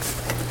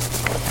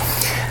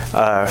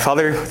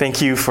Father,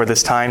 thank you for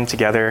this time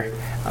together.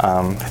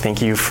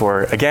 Thank you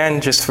for, again,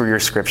 just for your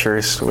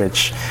scriptures,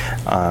 which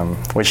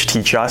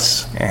teach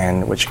us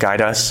and which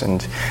guide us.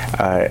 And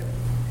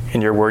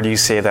in your word, you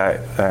say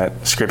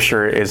that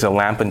scripture is a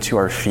lamp unto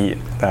our feet,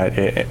 that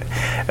it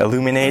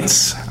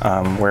illuminates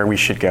where we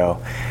should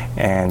go.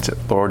 And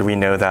Lord, we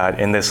know that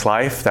in this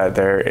life that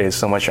there is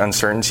so much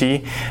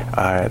uncertainty,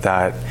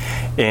 that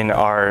in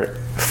our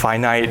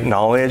finite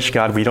knowledge,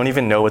 God, we don't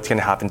even know what's going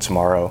to happen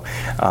tomorrow.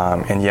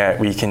 And yet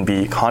we can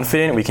be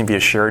confident, we can be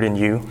assured in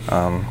you.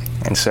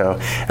 And so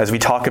as we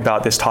talk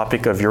about this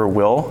topic of your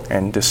will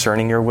and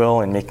discerning your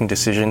will and making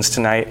decisions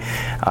tonight,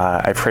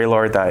 I pray,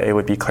 Lord, that it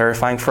would be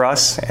clarifying for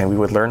us and we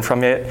would learn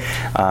from it.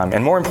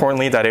 And more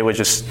importantly, that it would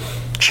just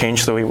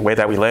change the way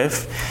that we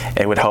live.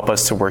 It would help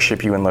us to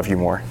worship you and love you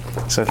more.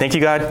 So thank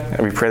you, God. And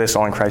we pray this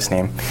all in Christ's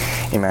name.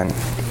 Amen.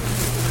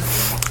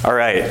 All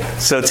right,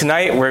 so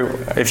tonight,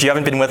 if you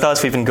haven't been with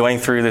us, we've been going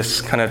through this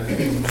kind of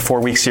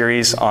 4-week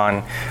series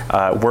on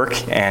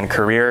work and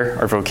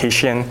career or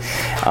vocation.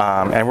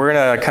 And we're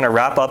going to kind of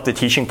wrap up the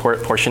teaching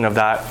portion of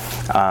that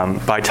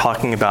by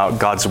talking about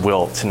God's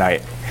will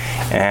tonight.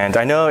 And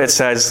I know it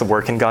says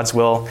work in God's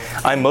will.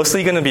 I'm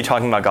mostly going to be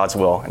talking about God's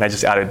will, and I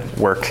just added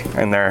work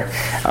in there.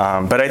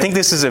 But I think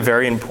this is a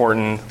very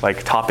important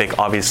topic,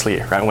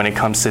 obviously, right, when it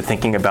comes to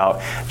thinking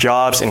about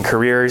jobs and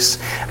careers.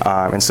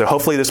 And so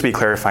hopefully this will be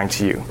clarifying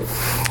to you.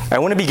 I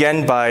want to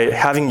begin by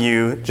having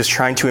you just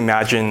trying to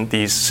imagine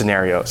these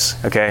scenarios,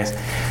 okay?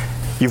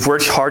 You've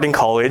worked hard in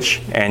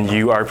college, and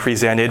you are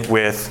presented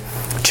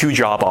with 2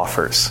 job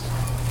offers.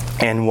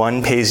 And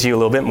one pays you a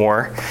little bit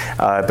more,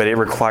 but it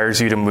requires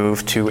you to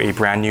move to a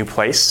brand new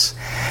place.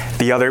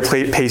 The other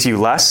pays you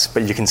less,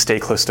 but you can stay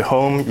close to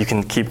home. You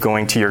can keep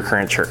going to your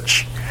current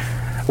church.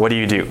 What do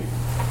you do?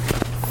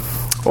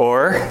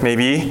 Or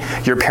maybe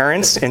your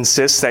parents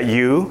insist that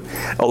you,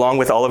 along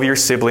with all of your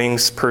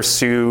siblings,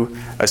 pursue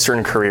a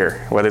certain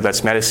career, whether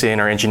that's medicine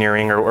or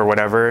engineering or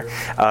whatever,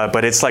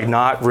 but it's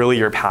not really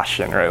your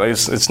passion, right?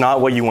 It's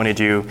not what you want to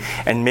do.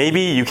 And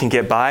maybe you can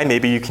get by,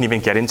 maybe you can even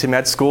get into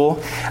med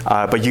school,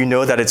 but you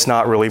know that it's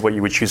not really what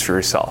you would choose for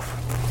yourself.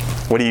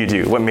 What do you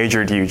do? What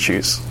major do you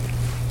choose?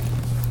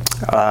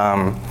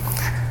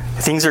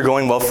 Things are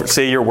going well,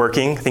 say you're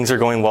working, things are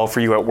going well for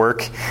you at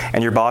work,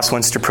 and your boss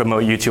wants to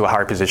promote you to a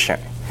higher position,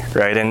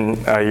 right? And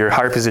your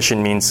higher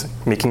position means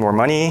making more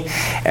money,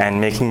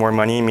 and making more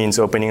money means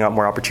opening up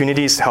more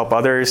opportunities to help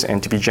others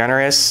and to be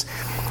generous,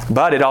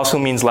 but it also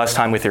means less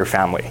time with your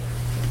family.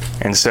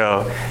 And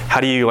so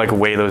how do you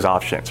weigh those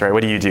options, right?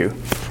 What do you do?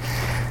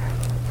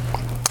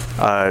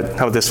 How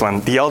about this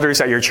one? The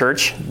elders at your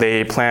church, they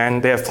have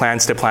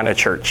plans to plant a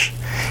church.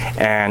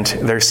 And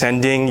they're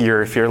sending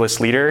your fearless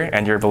leader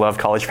and your beloved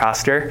college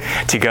pastor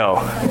to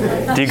go.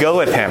 Do you go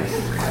with him?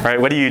 Right?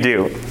 What do you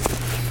do?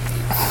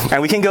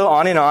 And we can go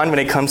on and on when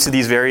it comes to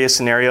these various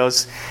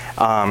scenarios.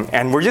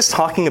 And we're just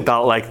talking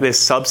about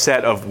this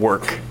subset of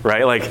work,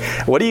 right?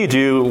 What do you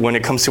do when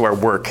it comes to our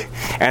work?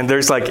 And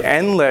there's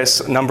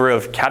endless number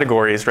of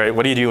categories, right?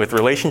 What do you do with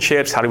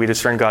relationships? How do we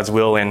discern God's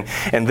will in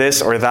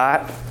this or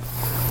that?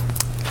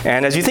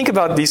 And as you think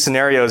about these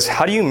scenarios,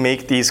 how do you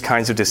make these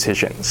kinds of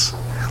decisions?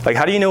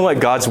 How do you know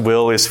what God's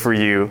will is for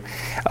you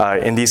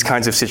in these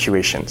kinds of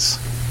situations?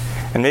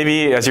 And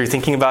maybe as you're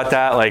thinking about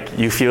that,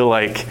 you feel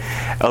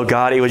oh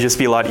God, it would just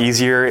be a lot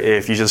easier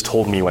if you just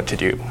told me what to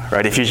do,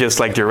 right? If you just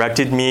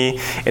directed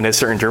me in a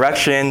certain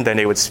direction, then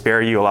it would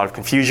spare you a lot of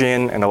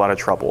confusion and a lot of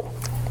trouble.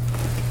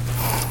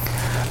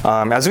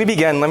 As we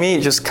begin, let me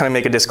just kind of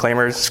make a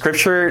disclaimer.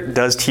 Scripture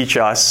does teach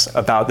us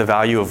about the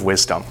value of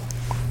wisdom.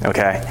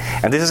 Okay,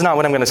 and this is not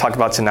what I'm going to talk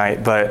about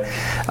tonight, but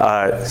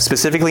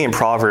specifically in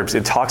Proverbs,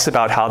 it talks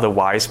about how the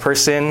wise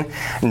person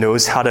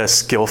knows how to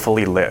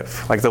skillfully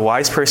live. The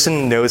wise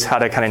person knows how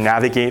to kind of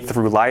navigate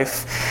through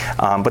life,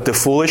 but the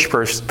foolish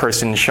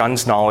person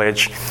shuns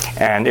knowledge,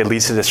 and it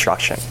leads to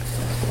destruction.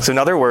 So in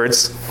other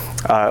words,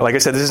 like I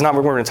said, this is not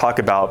what we're going to talk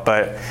about,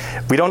 but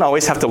we don't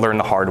always have to learn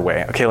the hard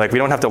way, okay? We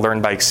don't have to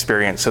learn by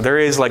experience. So there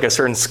is a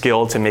certain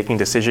skill to making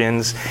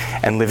decisions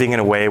and living in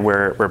a way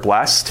where we're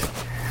blessed.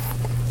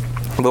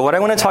 But what I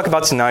want to talk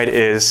about tonight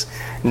is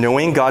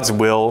knowing God's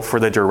will for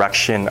the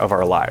direction of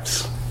our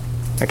lives.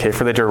 Okay,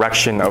 for the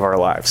direction of our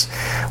lives.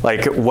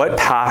 What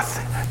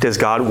path does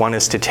God want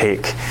us to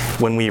take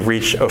when we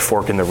reach a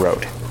fork in the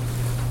road?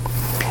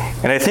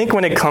 And I think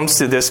when it comes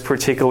to this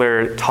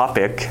particular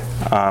topic,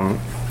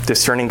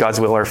 discerning God's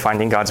will or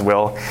finding God's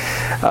will,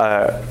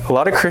 a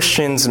lot of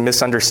Christians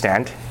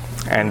misunderstand,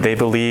 and they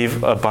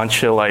believe a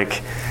bunch of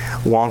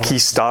wonky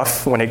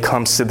stuff when it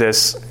comes to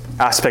this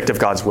aspect of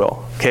God's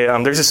will. Okay,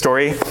 there's a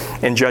story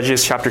in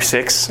Judges chapter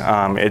 6.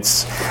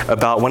 It's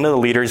about one of the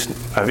leaders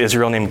of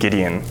Israel named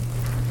Gideon.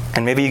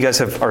 And maybe you guys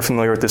are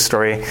familiar with this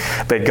story,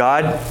 but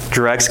God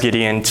directs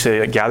Gideon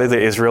to gather the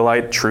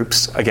Israelite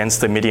troops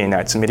against the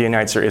Midianites. The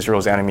Midianites are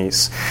Israel's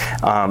enemies.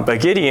 But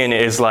Gideon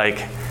is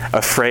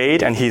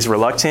afraid and he's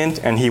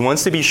reluctant and he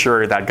wants to be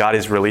sure that God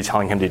is really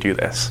telling him to do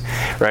this,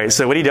 right?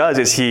 So what he does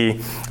is he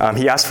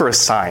asks for a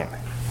sign.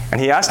 And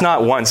he asked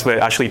not once, but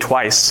actually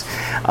twice.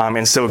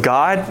 And so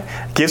God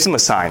gives him a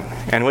sign.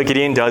 And what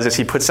Gideon does is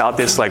he puts out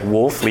this like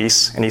wool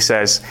fleece, and he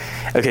says,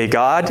 okay,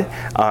 God,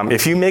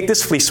 if you make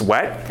this fleece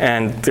wet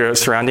and the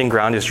surrounding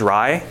ground is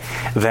dry,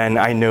 then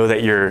I know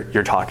that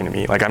you're talking to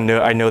me. Like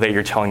I know that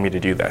you're telling me to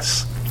do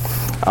this.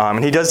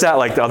 And he does that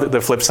like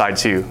the flip side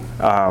too.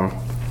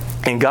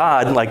 And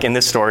God, like in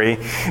this story,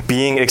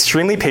 being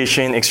extremely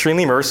patient,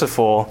 extremely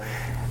merciful,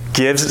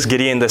 gives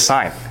Gideon the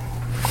sign.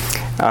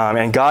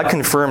 And God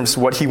confirms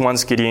what he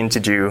wants Gideon to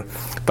do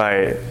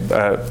by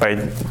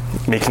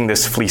making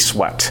this fleece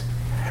wet.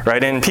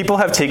 Right? And people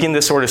have taken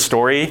this sort of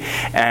story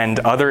and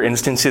other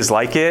instances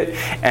like it,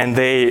 and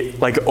they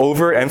like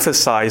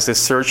overemphasize the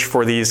search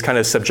for these kind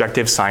of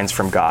subjective signs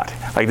from God.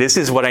 Like, this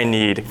is what I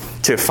need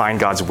to find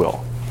God's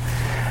will.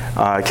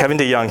 Kevin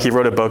DeYoung, he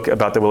wrote a book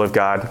about the will of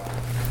God.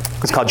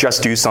 It's called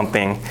Just Do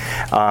Something.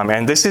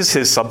 And this is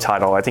his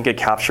subtitle. I think it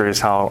captures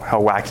how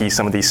wacky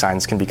some of these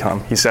signs can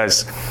become. He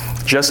says,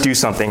 just do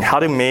something. How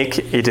to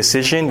make a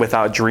decision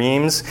without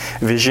dreams,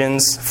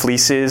 visions,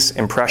 fleeces,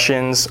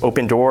 impressions,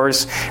 open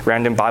doors,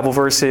 random Bible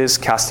verses,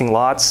 casting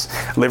lots,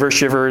 liver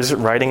shivers,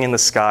 writing in the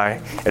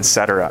sky,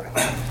 etc.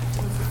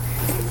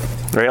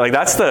 Right? Like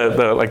that's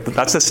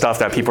the stuff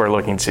that people are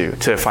looking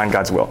to find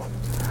God's will.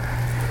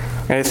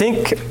 And I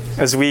think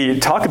as we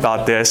talk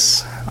about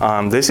this,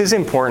 this is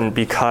important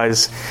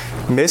because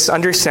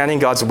misunderstanding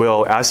God's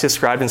will as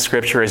described in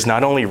Scripture is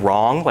not only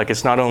wrong, like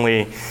it's not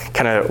only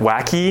kind of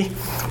wacky,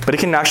 but it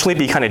can actually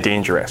be kind of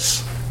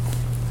dangerous.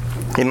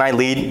 It might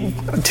lead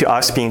to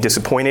us being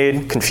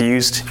disappointed,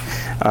 confused,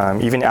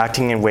 even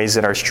acting in ways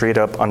that are straight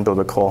up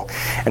unbiblical.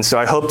 And so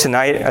I hope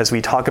tonight, as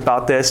we talk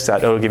about this,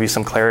 that it'll give you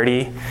some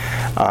clarity.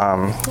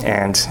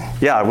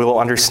 We will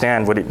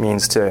understand what it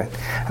means to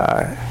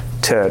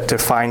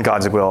find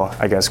God's will,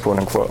 I guess, quote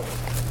unquote.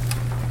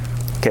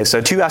 Okay,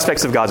 so two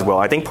aspects of God's will.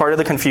 I think part of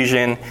the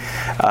confusion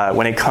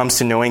when it comes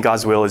to knowing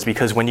God's will is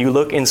because when you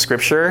look in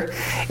Scripture,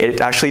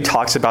 it actually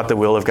talks about the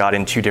will of God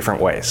in two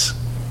different ways.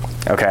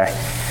 Okay?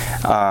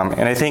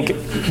 And I think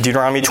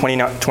Deuteronomy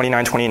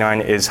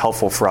 29:29 is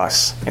helpful for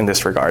us in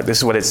this regard. This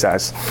is what it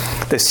says.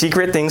 The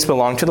secret things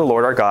belong to the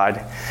Lord our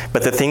God,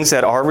 but the things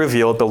that are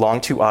revealed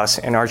belong to us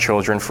and our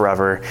children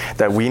forever,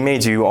 that we may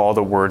do all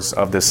the words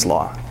of this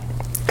law.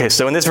 Okay,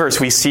 so in this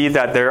verse, we see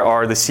that there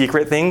are the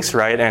secret things,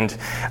 right? And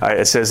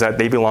it says that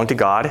they belong to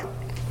God.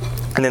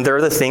 And then there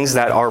are the things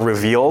that are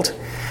revealed,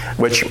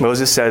 which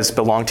Moses says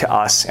belong to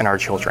us and our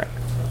children.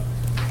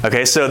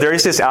 Okay, so there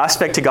is this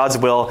aspect to God's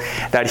will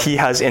that he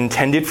has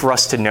intended for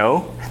us to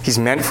know. He's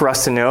meant for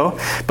us to know.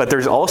 But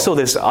there's also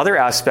this other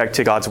aspect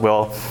to God's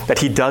will that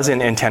he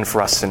doesn't intend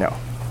for us to know.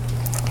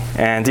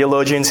 And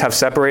theologians have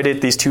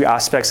separated these two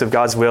aspects of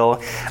God's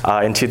will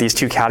into these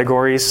two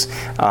categories.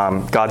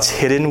 God's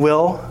hidden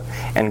will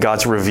and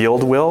God's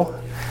revealed will.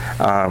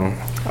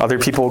 Other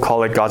people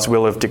call it God's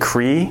will of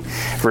decree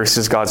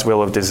versus God's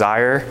will of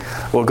desire.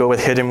 We'll go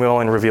with hidden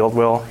will and revealed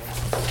will.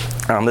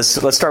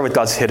 Let's start with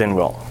God's hidden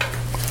will.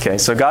 Okay,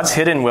 so God's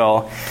hidden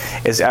will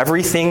is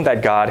everything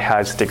that God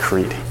has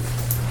decreed.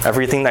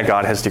 Everything that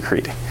God has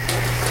decreed.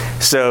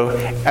 So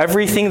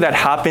everything that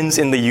happens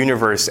in the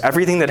universe,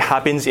 everything that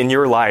happens in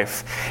your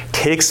life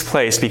takes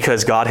place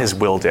because God has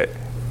willed it.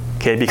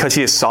 Okay, because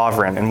he is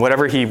sovereign and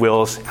whatever he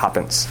wills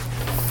happens.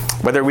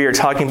 Whether we are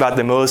talking about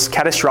the most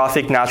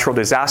catastrophic natural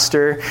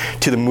disaster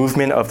to the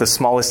movement of the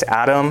smallest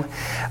atom,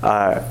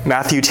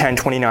 Matthew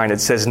 10:29,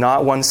 it says,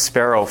 not one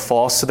sparrow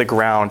falls to the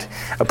ground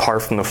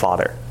apart from the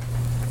Father.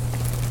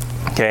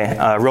 Okay,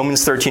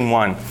 Romans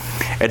 13:1,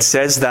 it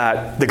says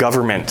that the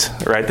government,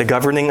 right, the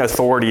governing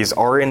authorities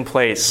are in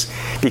place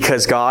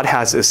because God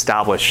has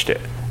established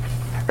it.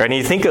 Right? And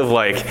you think of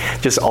like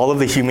just all of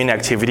the human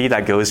activity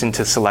that goes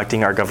into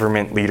selecting our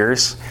government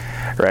leaders,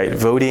 right?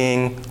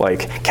 Voting,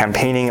 like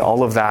campaigning,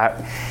 all of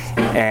that.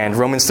 And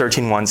Romans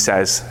 13:1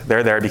 says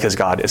they're there because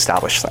God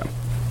established them.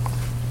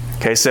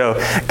 Okay,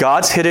 so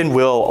God's hidden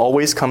will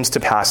always comes to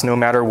pass no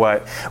matter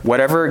what.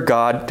 Whatever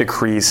God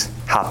decrees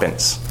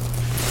happens.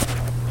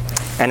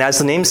 And as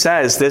the name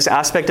says, this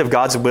aspect of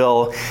God's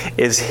will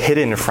is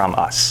hidden from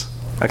us.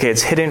 Okay,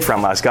 it's hidden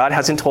from us. God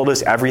hasn't told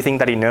us everything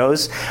that he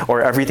knows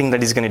or everything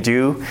that he's going to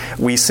do.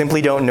 We simply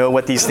don't know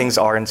what these things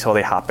are until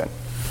they happen.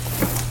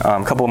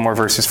 A couple more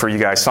verses for you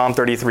guys. Psalm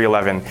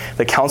 33:11.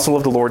 The counsel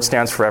of the Lord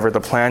stands forever,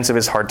 the plans of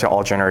his heart to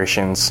all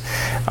generations.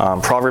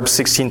 Proverbs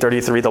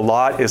 16:33. The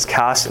lot is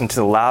cast into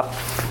the lap,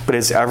 but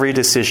his every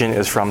decision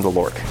is from the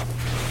Lord.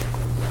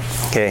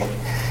 Okay,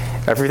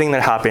 everything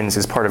that happens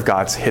is part of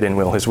God's hidden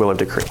will, his will of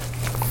decree.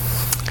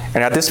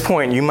 And at this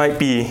point, you might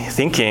be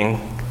thinking,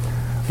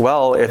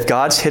 well, if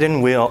God's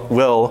hidden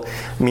will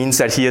means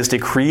that he has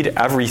decreed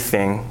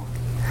everything,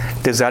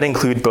 does that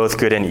include both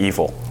good and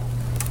evil?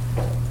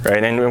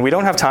 Right? And we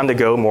don't have time to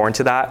go more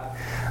into that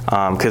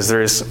because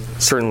there's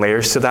certain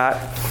layers to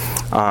that.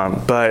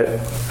 But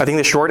I think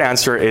the short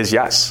answer is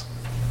yes.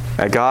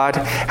 God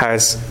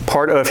has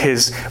part of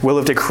his will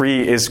of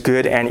decree is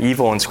good and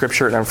evil, and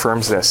Scripture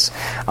affirms this.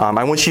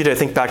 I want you to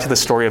think back to the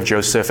story of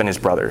Joseph and his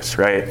brothers,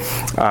 right?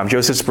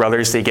 Joseph's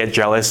brothers, they get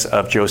jealous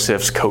of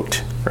Joseph's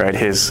coat, right?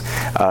 His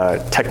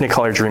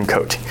Technicolor dream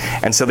coat.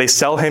 And so they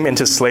sell him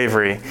into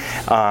slavery.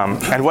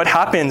 And what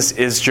happens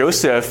is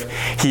Joseph,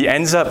 he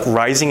ends up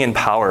rising in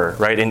power,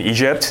 right, in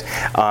Egypt.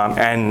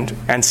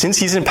 And since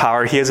he's in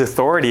power, he has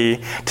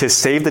authority to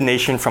save the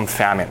nation from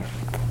famine.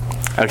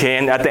 Okay,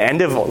 and at the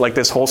end of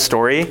this whole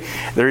story,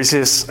 there's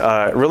this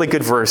really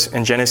good verse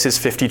in Genesis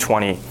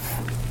 50:20.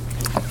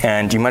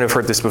 And you might have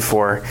heard this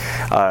before.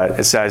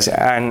 It says,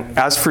 "And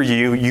as for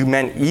you, you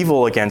meant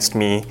evil against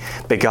me,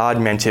 but God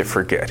meant it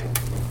for good."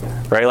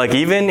 Right?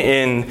 Even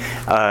in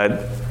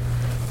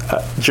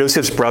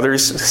Joseph's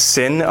brothers'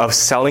 sin of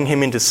selling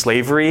him into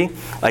slavery,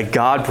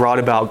 God brought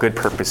about good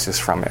purposes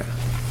from it.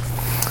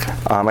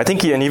 I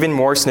think an even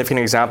more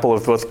significant example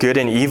of both good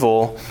and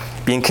evil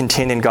being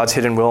contained in God's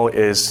hidden will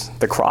is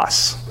the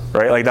cross,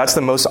 right? That's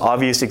the most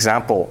obvious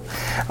example.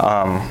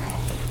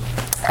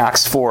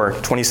 Acts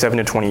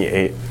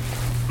 4:27-28.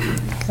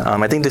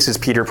 I think this is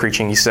Peter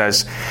preaching. He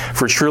says,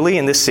 "For truly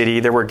in this city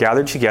there were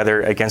gathered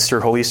together against your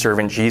holy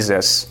servant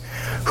Jesus,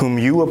 whom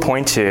you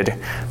appointed,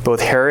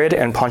 both Herod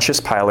and Pontius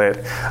Pilate,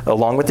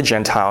 along with the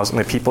Gentiles and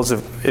the peoples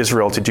of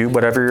Israel, to do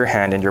whatever your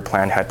hand and your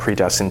plan had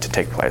predestined to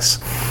take place."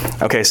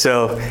 Okay,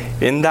 so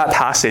in that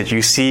passage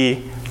you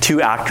see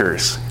two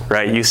actors,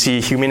 right? You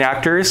see human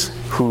actors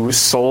who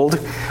sold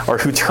or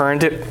who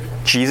turned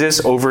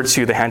Jesus over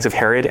to the hands of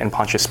Herod and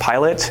Pontius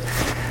Pilate.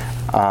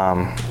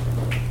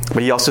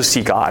 But you also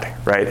see God,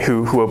 right,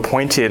 who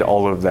appointed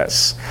all of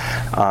this.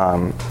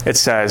 It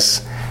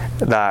says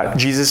that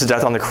Jesus'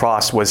 death on the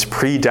cross was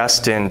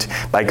predestined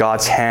by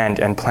God's hand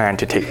and plan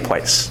to take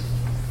place,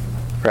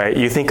 right?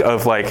 You think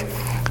of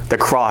the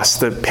cross,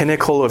 the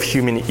pinnacle of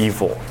human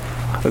evil,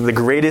 the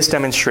greatest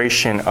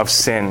demonstration of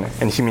sin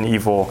and human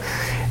evil.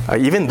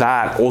 Even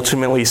that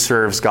ultimately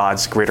serves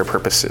God's greater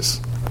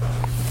purposes.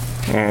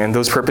 And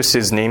those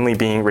purposes, namely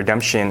being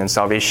redemption and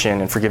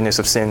salvation and forgiveness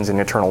of sins and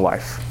eternal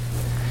life.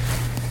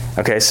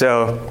 Okay,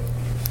 so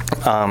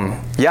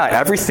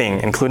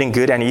everything, including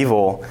good and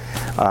evil,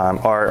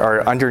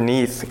 are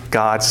underneath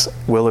God's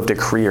will of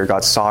decree or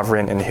God's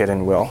sovereign and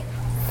hidden will.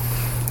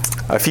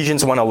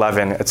 Ephesians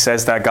 1:11, it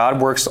says that God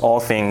works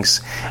all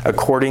things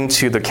according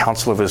to the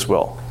counsel of his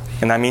will.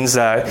 And that means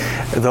that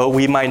though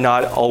we might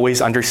not always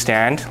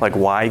understand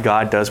why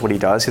God does what he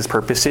does, his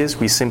purposes,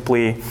 we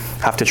simply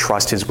have to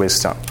trust his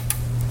wisdom.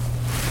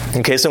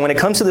 Okay, so when it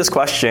comes to this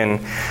question,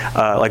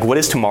 what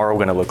is tomorrow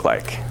going to look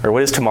like? Or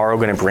what is tomorrow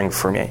going to bring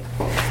for me?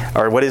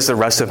 Or what is the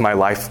rest of my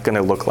life going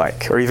to look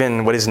like? Or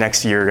even what is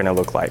next year going to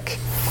look like?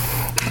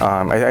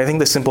 I think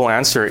the simple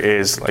answer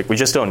is, we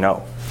just don't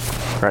know,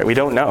 right? We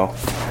don't know.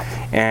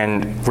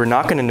 And we're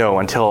not going to know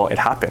until it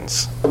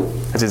happens,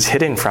 because it's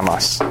hidden from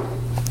us.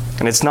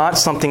 And it's not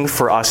something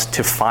for us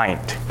to find.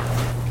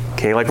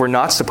 Okay, we're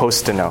not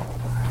supposed to know.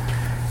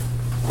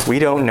 We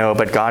don't know,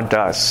 but God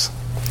does.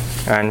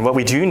 And what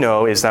we do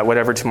know is that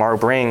whatever tomorrow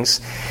brings,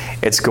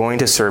 it's going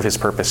to serve his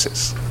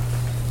purposes.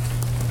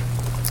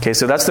 Okay,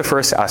 so that's the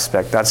first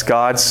aspect. That's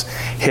God's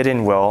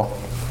hidden will.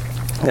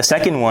 The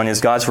second one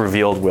is God's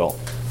revealed will.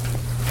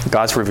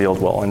 God's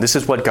revealed will. And this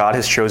is what God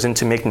has chosen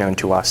to make known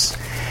to us,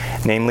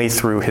 namely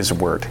through his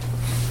word.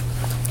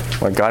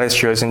 What God has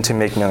chosen to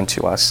make known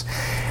to us,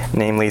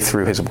 namely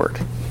through his word.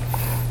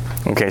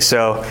 Okay,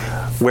 so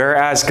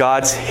whereas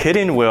God's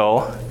hidden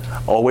will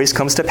always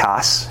comes to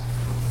pass,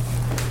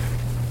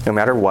 no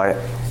matter what,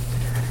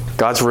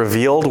 God's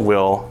revealed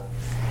will,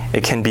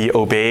 it can be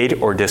obeyed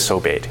or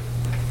disobeyed.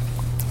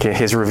 Okay,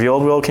 his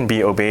revealed will can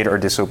be obeyed or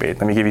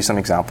disobeyed. Let me give you some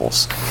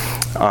examples.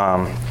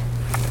 A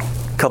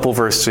couple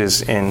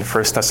verses in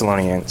 1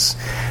 Thessalonians.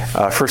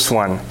 First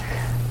one,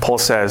 Paul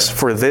says,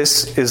 "For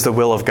this is the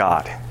will of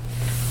God."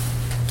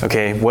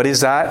 Okay, what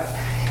is that?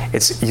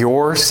 It's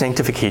your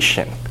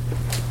sanctification.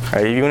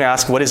 Right? If you want to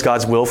ask, what is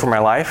God's will for my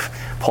life?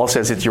 Paul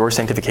says it's your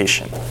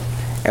sanctification.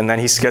 And then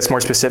he gets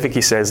more specific.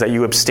 He says that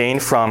you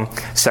abstain from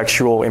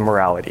sexual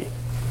immorality.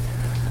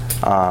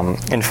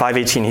 In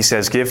 5:18, he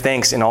says, "Give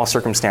thanks in all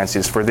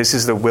circumstances, for this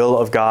is the will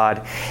of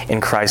God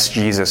in Christ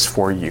Jesus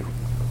for you."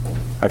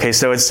 Okay,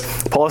 so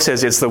Paul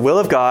says it's the will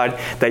of God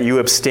that you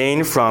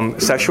abstain from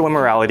sexual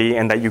immorality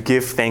and that you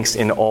give thanks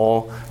in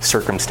all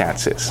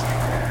circumstances.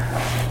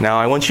 Now,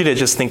 I want you to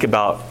just think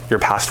about your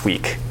past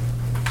week,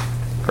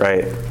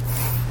 right?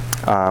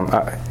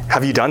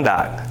 Have you done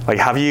that?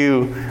 Have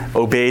you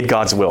obeyed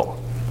God's will?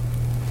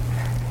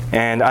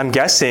 And I'm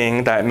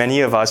guessing that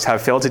many of us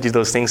have failed to do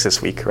those things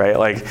this week,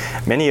 right?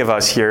 Many of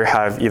us here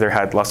have either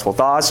had lustful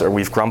thoughts or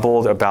we've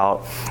grumbled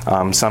about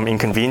some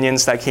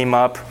inconvenience that came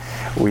up.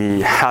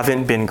 We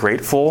haven't been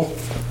grateful.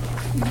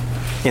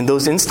 In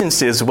those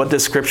instances, what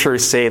does Scripture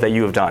say that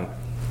you have done?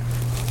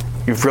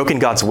 You've broken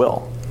God's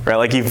will,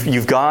 right?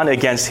 You've gone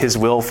against his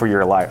will for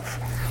your life.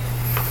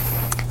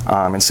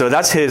 And so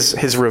that's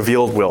his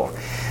revealed will.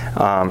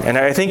 And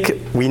I think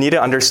we need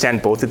to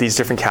understand both of these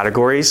different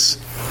categories.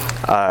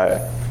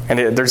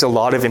 And there's a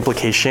lot of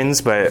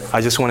implications, but I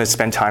just want to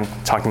spend time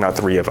talking about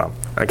 3 of them.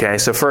 Okay,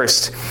 so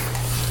first,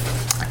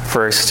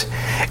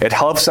 it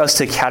helps us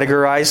to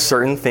categorize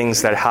certain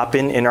things that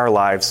happen in our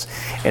lives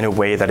in a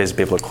way that is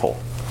biblical.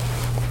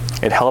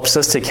 It helps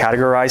us to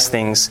categorize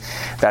things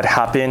that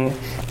happen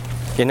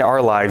in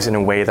our lives in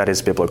a way that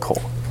is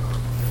biblical.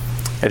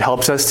 It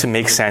helps us to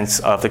make sense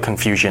of the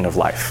confusion of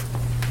life.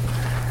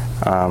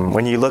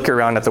 When you look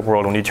around at the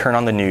world, when you turn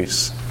on the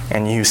news,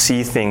 and you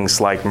see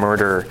things like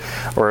murder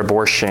or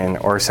abortion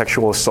or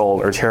sexual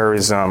assault or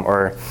terrorism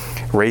or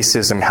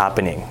racism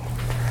happening,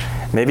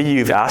 maybe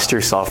you've asked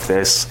yourself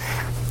this,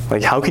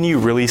 like, how can you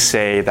really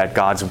say that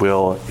God's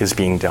will is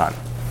being done?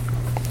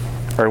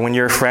 Or when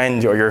your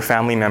friend or your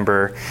family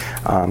member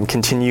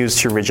continues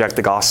to reject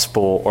the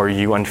gospel, or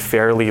you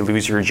unfairly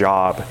lose your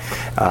job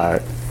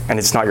and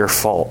it's not your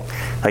fault,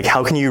 like,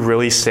 how can you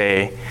really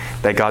say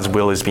that God's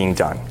will is being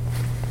done?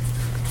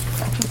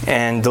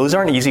 And those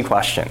aren't easy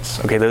questions,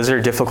 okay? Those are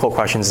difficult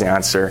questions to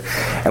answer.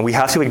 And we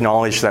have to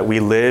acknowledge that we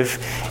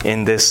live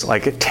in this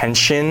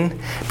tension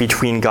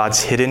between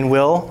God's hidden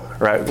will,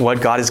 right? What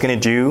God is going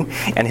to do,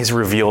 and his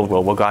revealed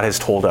will, what God has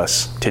told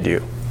us to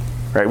do,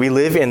 right? We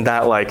live in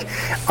that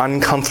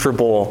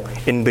uncomfortable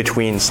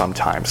in-between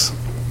sometimes,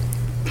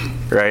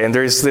 right? And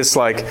there's this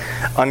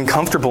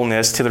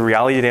uncomfortableness to the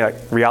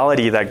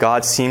reality that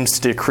God seems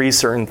to decree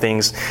certain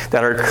things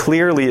that are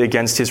clearly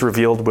against his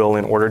revealed will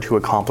in order to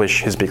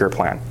accomplish his bigger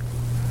plan.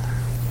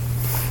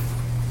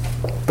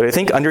 But I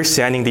think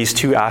understanding these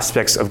 2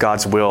 aspects of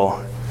God's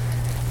will,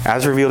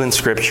 as revealed in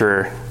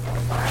Scripture,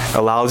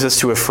 allows us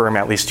to affirm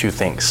at least 2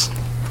 things.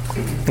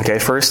 Okay,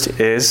 first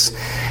is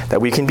that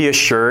we can be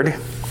assured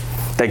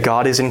that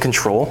God is in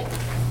control,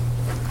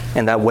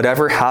 and that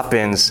whatever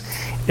happens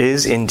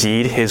is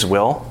indeed his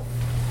will,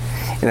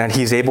 and that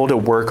he's able to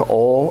work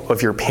all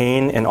of your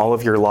pain and all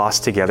of your loss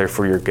together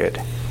for your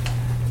good.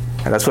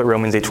 And that's what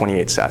Romans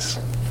 8:28 says.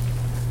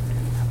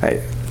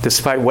 Right?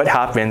 Despite what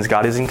happens,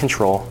 God is in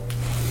control.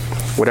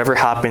 Whatever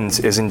happens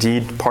is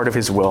indeed part of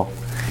his will,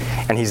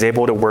 and he's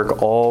able to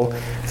work all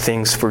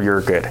things for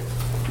your good.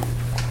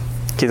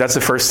 Okay, that's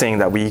the first thing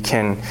that we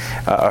can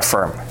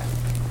affirm.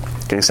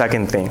 Okay,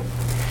 second thing,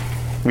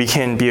 we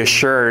can be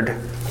assured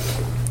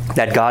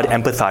that God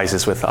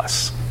empathizes with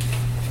us,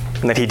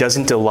 and that he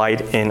doesn't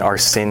delight in our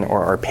sin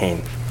or our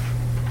pain.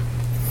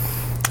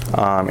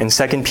 In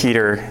 2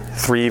 Peter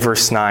 3,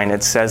 verse 9,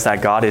 it says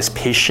that God is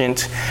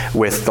patient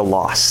with the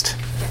lost.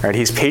 Right?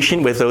 He's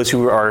patient with those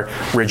who are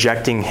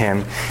rejecting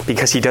him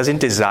because he doesn't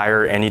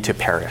desire any to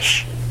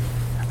perish.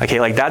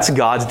 Okay, that's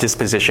God's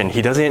disposition.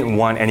 He doesn't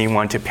want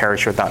anyone to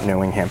perish without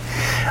knowing him.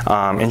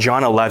 In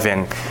John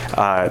 11,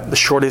 the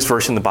shortest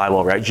verse in the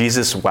Bible, right?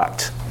 Jesus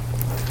wept.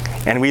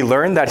 And we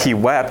learn that he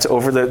wept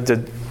over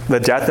the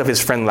death of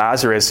his friend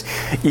Lazarus,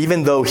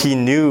 even though he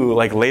knew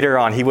later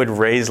on he would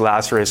raise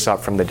Lazarus up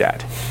from the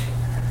dead.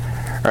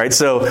 All right,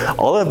 so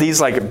all of these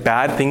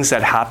bad things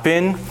that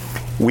happen,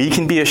 we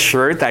can be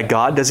assured that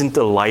God doesn't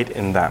delight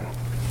in them,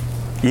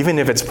 even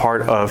if it's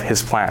part of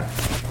his plan.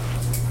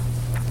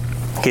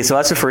 Okay, so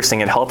that's the first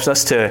thing. It helps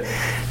us to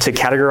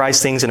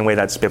categorize things in a way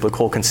that's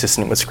biblical,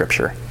 consistent with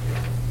Scripture.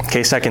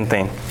 Okay, second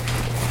thing.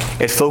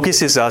 It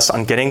focuses us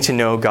on getting to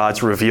know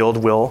God's revealed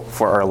will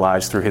for our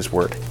lives through his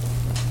word.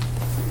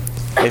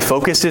 It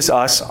focuses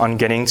us on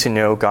getting to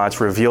know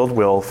God's revealed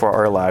will for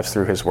our lives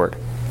through his word.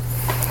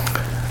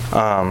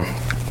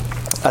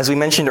 As we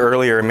mentioned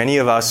earlier, many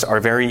of us are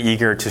very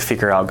eager to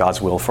figure out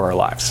God's will for our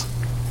lives,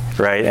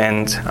 right?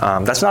 And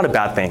that's not a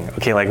bad thing.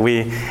 Okay,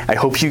 I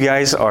hope you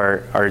guys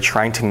are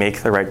trying to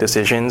make the right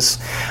decisions,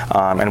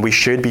 and we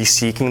should be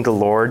seeking the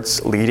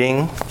Lord's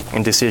leading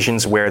in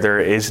decisions where there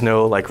is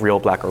no real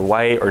black or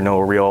white, or no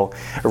real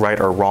right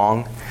or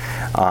wrong.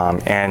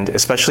 And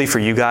especially for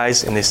you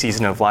guys in this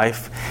season of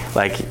life,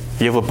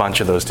 you have a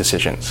bunch of those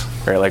decisions,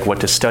 right? What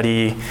to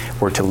study,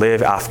 where to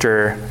live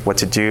after, what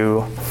to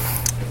do.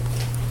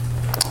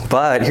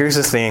 But here's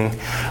the thing,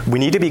 we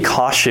need to be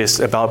cautious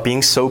about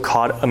being so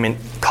caught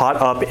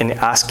up in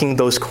asking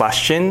those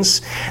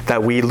questions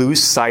that we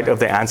lose sight of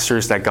the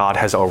answers that God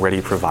has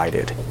already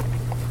provided.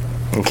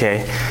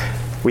 Okay?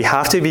 We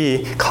have to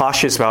be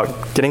cautious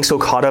about getting so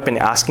caught up in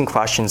asking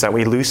questions that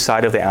we lose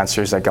sight of the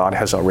answers that God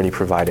has already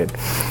provided.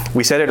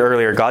 We said it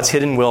earlier, God's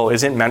hidden will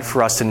isn't meant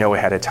for us to know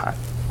ahead of time.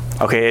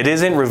 Okay, it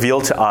isn't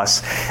revealed to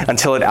us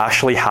until it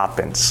actually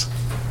happens.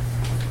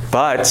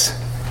 But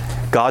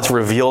God's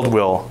revealed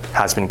will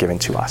has been given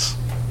to us.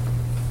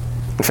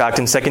 In fact,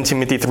 in 2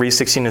 Timothy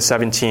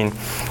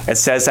 3:16-17, it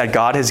says that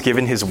God has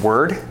given his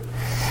word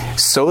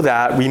so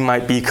that we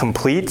might be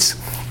complete,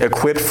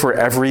 equipped for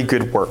every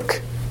good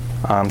work.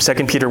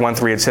 2 Peter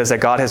 1:3, it says that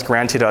God has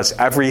granted us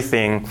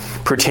everything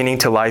pertaining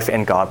to life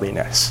and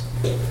godliness.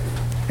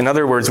 In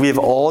other words, we have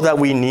all that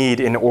we need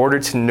in order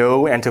to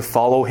know and to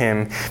follow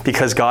him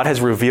because God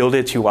has revealed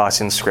it to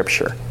us in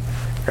Scripture.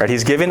 Right?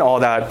 He's given all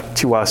that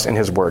to us in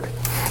his word.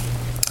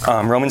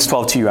 Romans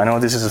 12:2. I know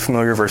this is a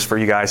familiar verse for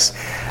you guys.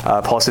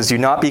 Paul says, "Do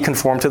not be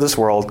conformed to this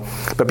world,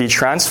 but be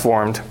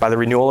transformed by the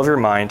renewal of your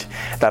mind,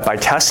 that by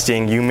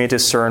testing you may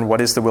discern what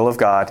is the will of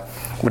God,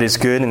 what is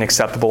good and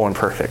acceptable and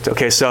perfect."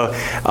 Okay, so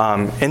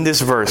in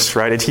this verse,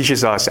 right, it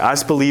teaches us,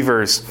 as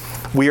believers,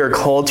 we are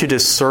called to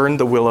discern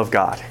the will of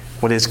God,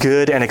 what is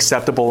good and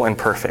acceptable and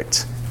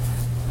perfect.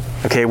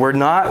 Okay, we're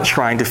not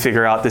trying to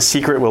figure out the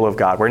secret will of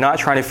God. We're not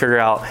trying to figure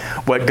out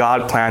what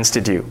God plans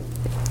to do.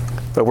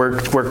 But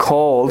we're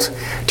called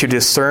to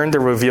discern the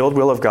revealed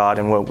will of God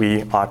and what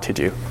we ought to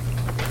do.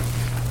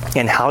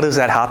 And how does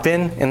that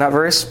happen in that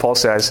verse? Paul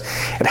says,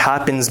 it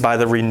happens by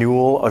the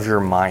renewal of your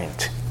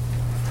mind.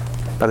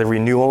 By the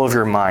renewal of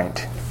your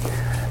mind.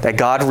 That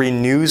God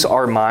renews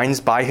our minds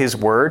by His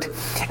Word,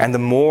 and the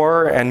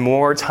more and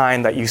more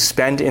time that you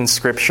spend in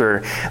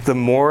Scripture, the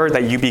more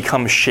that you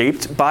become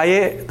shaped by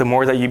it, the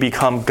more that you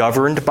become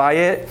governed by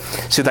it,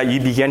 so that you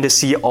begin to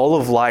see all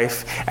of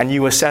life and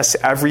you assess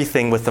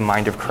everything with the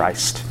mind of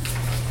Christ.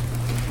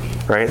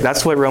 Right?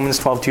 That's what Romans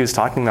 12:2 is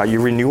talking about.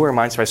 You renew our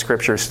minds by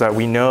Scripture so that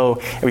we know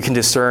and we can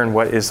discern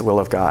what is the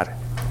will of God,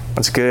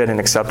 what's good and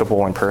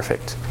acceptable and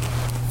perfect.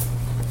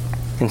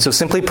 And so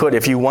simply put,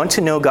 if you want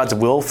to know God's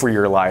will for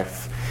your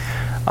life,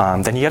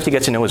 then you have to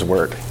get to know His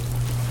Word.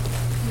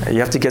 You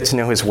have to get to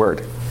know His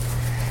Word.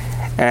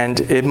 And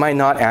it might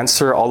not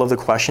answer all of the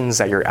questions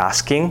that you're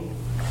asking,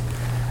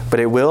 but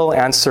it will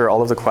answer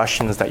all of the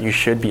questions that you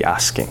should be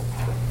asking.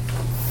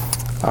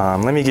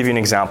 Let me give you an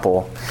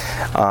example.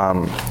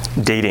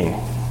 Dating,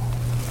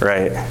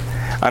 right?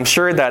 I'm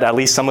sure that at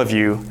least some of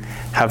you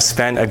have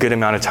spent a good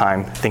amount of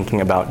time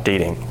thinking about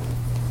dating,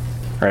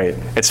 right?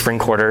 It's spring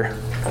quarter,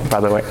 by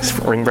the way,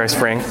 spring by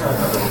spring.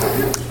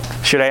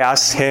 Should I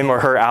ask him or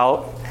her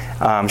out?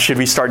 Should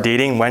we start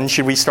dating? When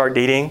should we start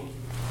dating?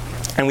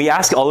 And we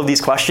ask all of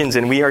these questions,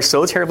 and we are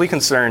so terribly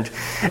concerned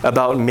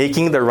about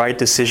making the right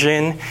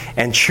decision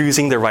and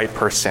choosing the right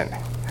person,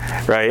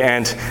 right?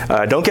 And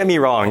don't get me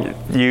wrong,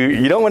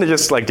 you don't want to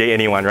just date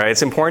anyone, right?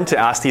 It's important to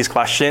ask these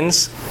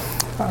questions.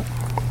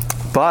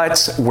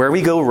 But where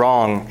we go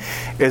wrong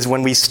is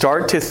when we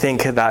start to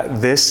think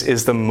that this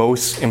is the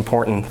most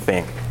important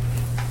thing.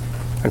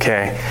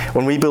 Okay,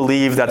 when we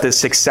believe that the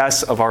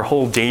success of our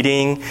whole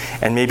dating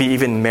and maybe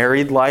even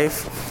married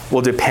life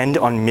will depend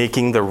on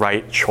making the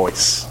right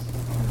choice.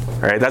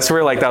 Right? That's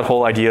where that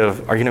whole idea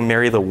of are you going to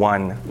marry the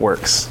one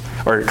works,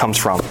 or it comes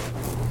from.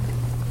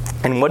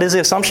 And what is the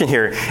assumption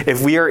here?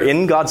 If we are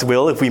in God's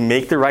will, if we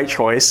make the right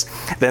choice,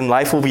 then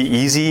life will be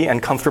easy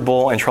and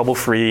comfortable and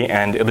trouble-free,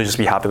 and it'll just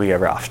be happily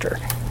ever after.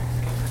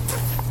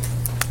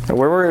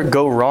 Where we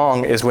go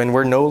wrong is when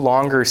we're no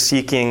longer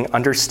seeking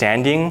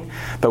understanding,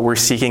 but we're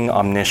seeking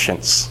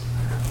omniscience.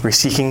 We're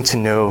seeking to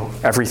know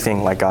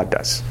everything like God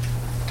does.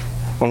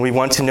 When we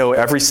want to know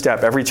every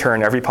step, every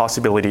turn, every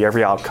possibility,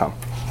 every outcome.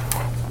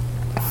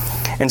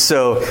 And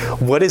so,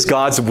 what is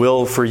God's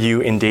will for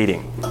you in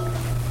dating?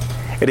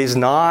 It is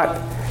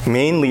not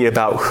mainly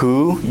about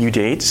who you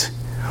date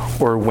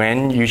or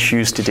when you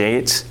choose to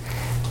date.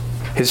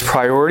 His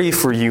priority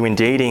for you in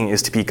dating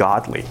is to be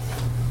godly.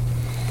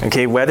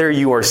 Okay, whether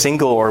you are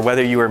single or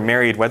whether you are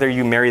married, whether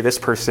you marry this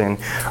person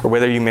or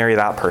whether you marry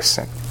that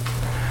person.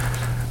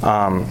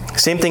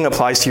 Same thing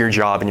applies to your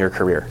job and your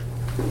career.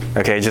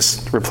 Okay,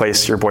 just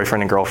replace your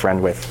boyfriend and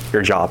girlfriend with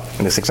your job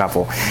in this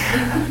example.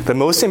 The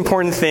most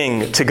important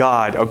thing to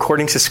God,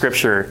 according to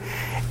Scripture,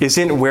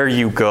 isn't where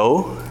you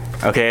go.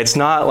 Okay, it's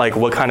not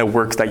what kind of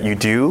work that you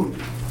do.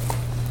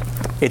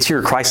 It's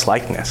your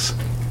Christ-likeness.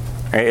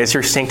 It's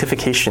your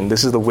sanctification.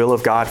 This is the will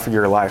of God for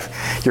your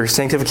life. Your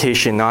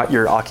sanctification, not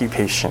your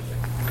occupation.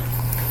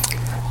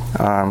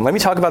 Let me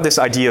talk about this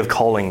idea of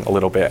calling a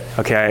little bit.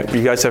 Okay,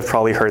 you guys have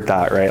probably heard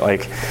that,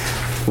 right?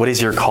 What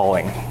is your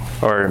calling?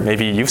 Or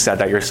maybe you've said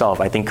that yourself.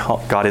 I think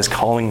God is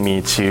calling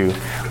me to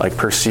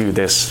pursue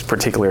this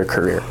particular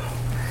career.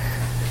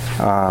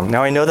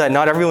 Now I know that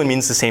not everyone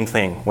means the same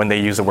thing when they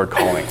use the word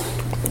calling.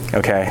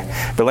 Okay,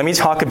 but let me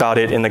talk about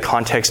it in the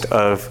context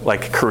of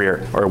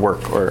career or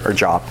work or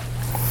job.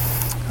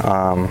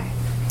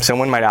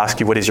 Someone might ask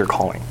you, what is your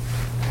calling?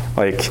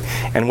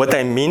 And what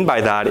I mean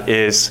by that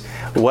is,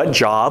 what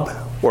job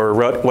or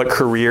what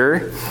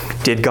career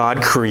did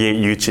God create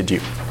you to do?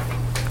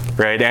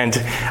 Right? And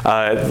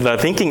the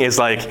thinking is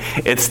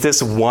it's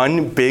this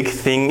one big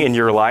thing in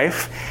your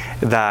life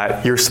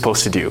that you're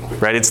supposed to do,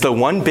 right? It's the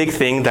one big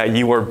thing that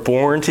you were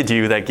born to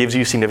do that gives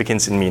you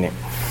significance and meaning.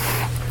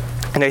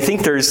 And I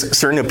think there's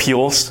certain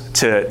appeals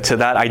to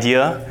that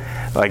idea,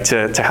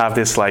 to have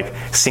this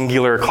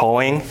singular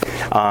calling.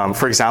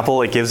 For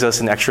example, it gives us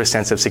an extra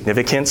sense of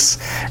significance,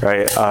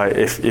 right?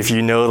 If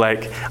you know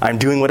I'm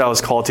doing what I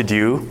was called to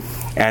do,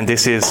 and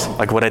this is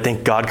what I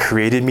think God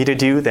created me to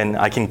do, then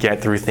I can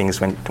get through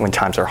things when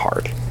times are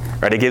hard,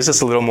 right? It gives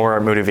us a little more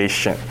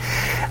motivation.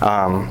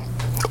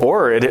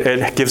 Or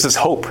it gives us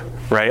hope,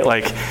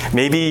 right?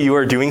 Maybe you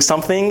are doing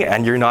something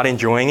and you're not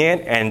enjoying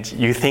it and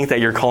you think that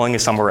your calling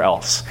is somewhere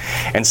else.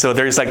 And so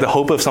there's the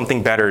hope of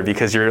something better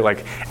because you're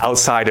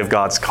outside of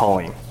God's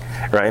calling,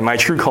 right? My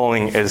true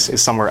calling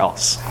is somewhere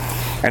else.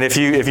 And if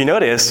you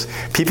notice,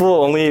 people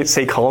only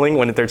say calling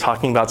when they're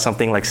talking about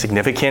something like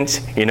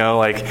significant,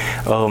 like,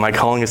 oh, my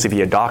calling is to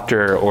be a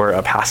doctor or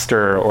a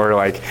pastor, or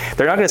like,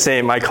 they're not going to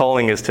say my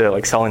calling is to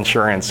like sell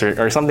insurance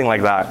or something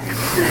like that.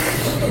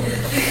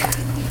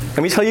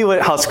 Let me tell you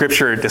how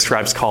Scripture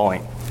describes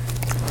calling.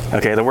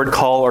 Okay, the word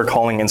call or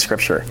calling in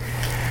Scripture.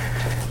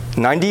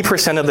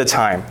 90% of the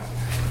time,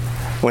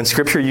 when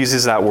Scripture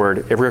uses that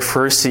word, it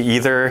refers to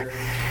either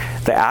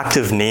the act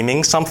of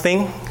naming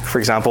something. For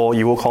example,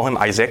 you will call him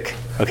Isaac,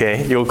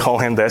 okay? You will call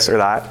him this or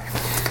that.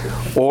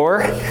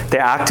 Or the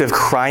act of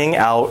crying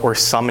out or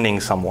summoning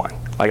someone.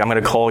 Like, I'm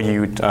going to call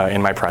you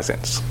in my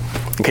presence.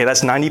 Okay,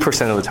 that's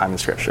 90% of the time in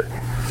Scripture.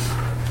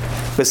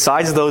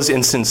 Besides those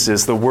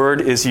instances, the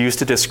word is used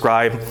to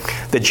describe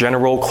the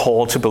general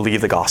call to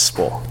believe the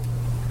gospel.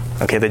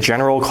 Okay, the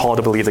general call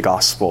to believe the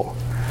gospel.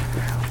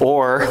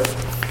 Or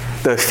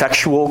the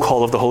effectual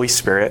call of the Holy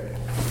Spirit.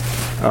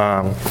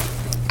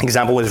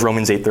 Example is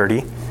Romans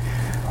 8:30,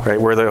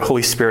 right, where the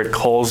Holy Spirit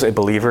calls a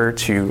believer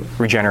to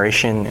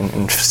regeneration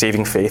and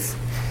saving faith.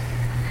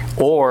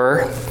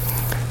 Or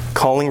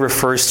calling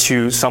refers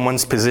to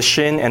someone's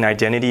position and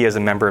identity as a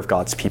member of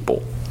God's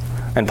people.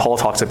 And Paul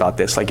talks about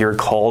this, like you're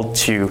called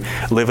to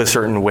live a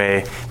certain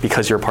way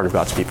because you're part of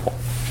God's people.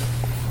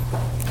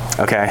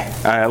 Okay,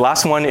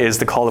 last one is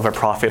the call of a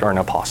prophet or an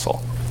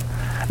apostle.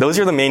 Those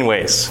are the main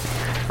ways.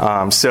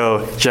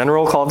 So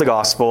general call of the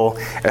gospel,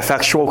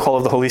 effectual call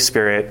of the Holy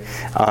Spirit,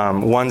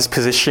 one's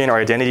position or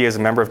identity as a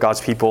member of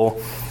God's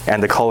people,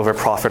 and the call of a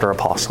prophet or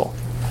apostle.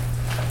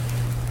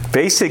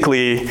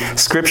 Basically,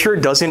 Scripture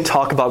doesn't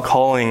talk about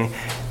calling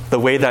the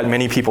way that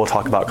many people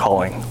talk about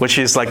calling, which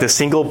is like the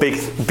single big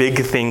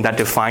thing that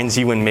defines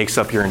you and makes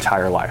up your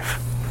entire life.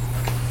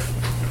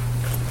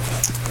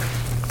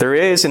 There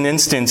is an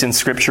instance in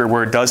Scripture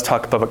where it does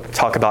talk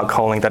about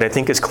calling that I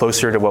think is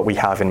closer to what we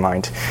have in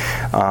mind.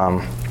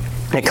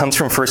 It comes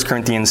from 1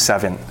 Corinthians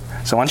 7.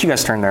 So why don't you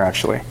guys turn there,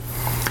 actually.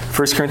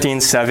 1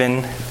 Corinthians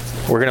 7,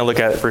 we're going to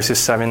look at verses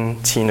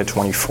 17 to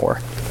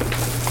 24.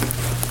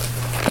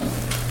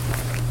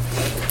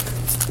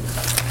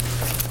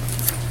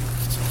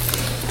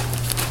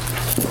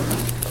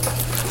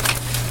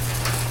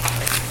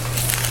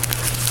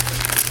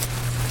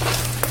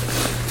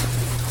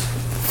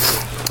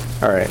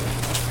 All right.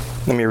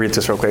 Let me read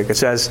this real quick. It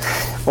says,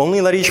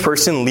 "Only let each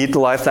person lead the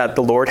life that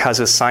the Lord has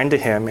assigned to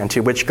him and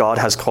to which God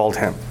has called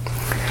him.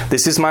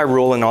 This is my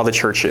rule in all the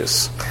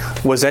churches.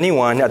 Was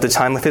anyone at the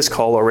time of his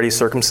call already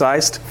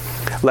circumcised?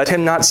 Let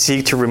him not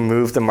seek to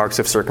remove the marks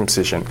of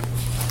circumcision.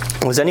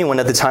 Was anyone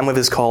at the time of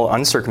his call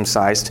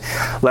uncircumcised?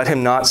 Let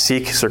him not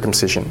seek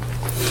circumcision.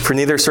 For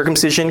neither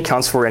circumcision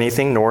counts for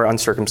anything nor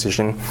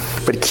uncircumcision,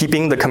 but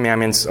keeping the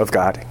commandments of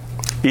God.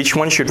 Each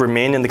one should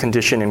remain in the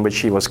condition in which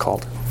he was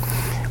called.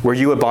 Were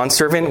you a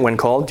bondservant when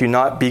called? Do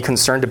not be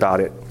concerned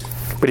about it.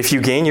 But if you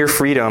gain your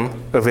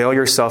freedom, avail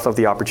yourself of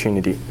the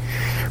opportunity.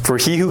 For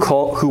he who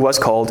was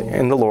called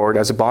in the Lord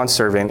as a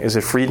bondservant is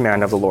a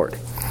freedman of the Lord.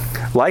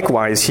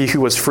 Likewise, he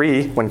who was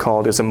free when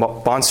called is a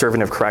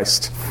bondservant of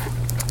Christ.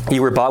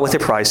 You were bought with a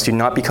price. Do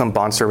not become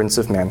bondservants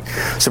of men.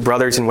 So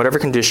brothers, in whatever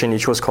condition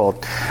each was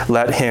called,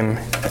 let him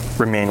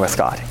remain with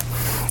God."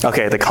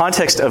 Okay, the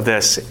context of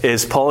this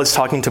is Paul is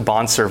talking to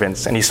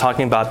bondservants, and he's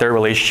talking about their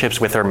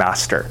relationships with their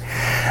master.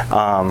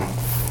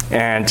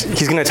 And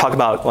he's going to talk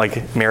about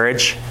like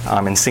marriage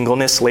and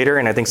singleness later,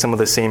 and I think some of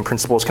the same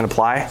principles can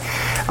apply.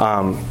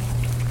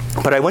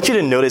 But I want you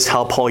to notice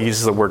how Paul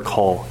uses the word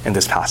call in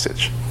this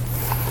passage.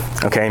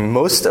 Okay,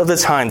 most of the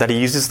time that he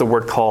uses the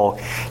word call,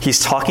 he's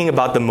talking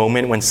about the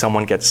moment when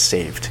someone gets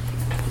saved.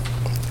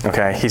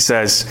 Okay, he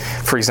says,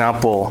 for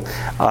example,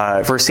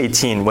 verse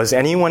 18, "Was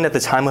anyone at the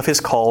time of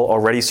his call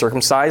already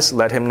circumcised?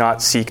 Let him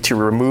not seek to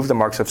remove the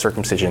marks of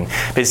circumcision."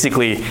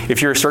 Basically,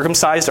 if you're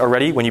circumcised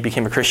already when you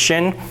became a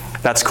Christian,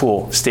 that's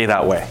cool. Stay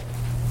that way.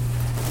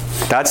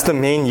 That's the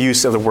main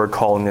use of the word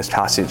call in this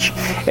passage,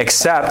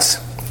 except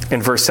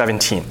in verse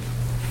 17.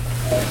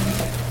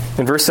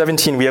 In verse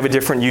 17, we have a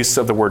different use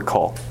of the word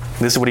call.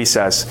 This is what he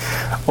says.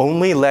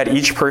 "Only let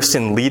each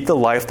person lead the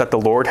life that the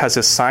Lord has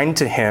assigned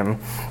to him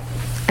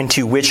and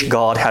to which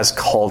God has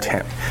called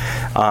him."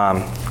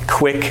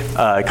 Quick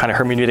kind of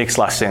hermeneutics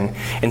lesson.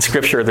 In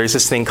Scripture, there's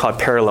this thing called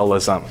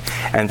parallelism.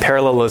 And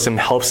parallelism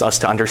helps us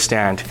to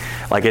understand,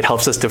 like it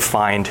helps us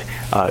define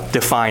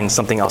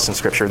something else in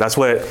Scripture. That's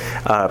what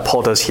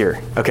Paul does here,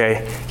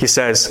 okay? He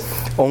says,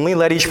 "Only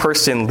let each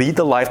person lead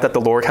the life that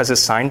the Lord has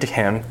assigned to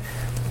him."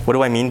 What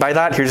do I mean by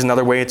that? Here's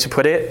another way to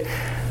put it.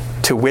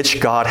 To which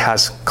God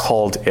has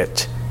called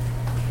it.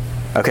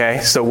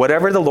 Okay, so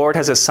whatever the Lord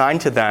has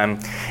assigned to them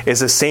is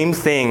the same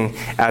thing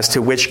as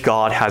to which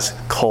God has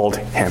called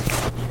him.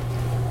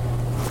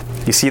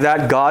 You see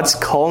that? God's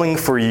calling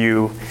for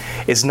you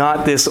is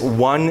not this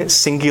one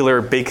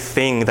singular big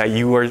thing that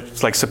you are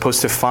like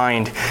supposed to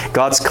find.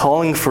 God's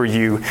calling for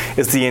you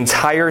is the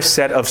entire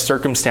set of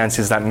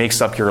circumstances that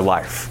makes up your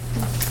life.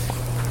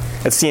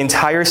 It's the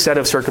entire set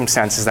of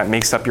circumstances that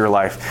makes up your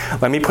life.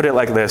 Let me put it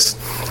like this.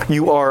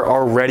 You are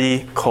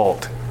already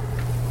called.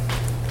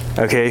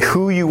 Okay,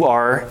 who you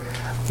are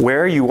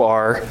where you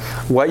are,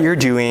 what you're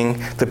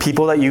doing, the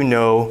people that you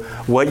know,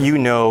 what you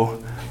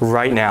know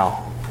right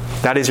now.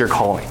 That is your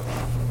calling.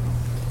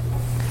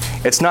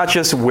 It's not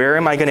just where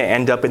am I going to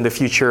end up in the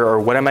future or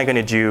what am I going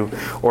to do,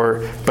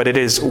 but it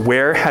is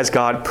where has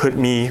God put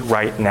me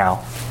right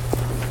now.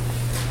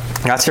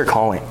 That's your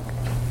calling.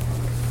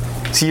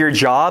 See, your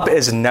job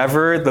is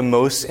never the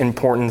most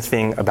important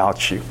thing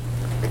about you.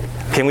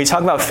 Can we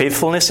talk about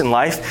faithfulness in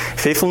life?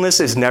 Faithfulness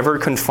is never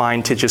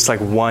confined to just like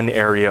one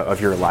area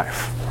of your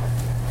life.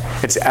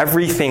 It's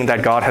everything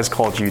that God has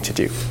called you to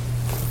do.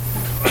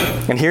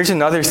 And here's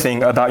another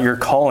thing about your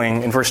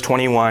calling. In verse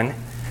 21,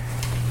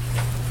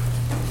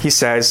 he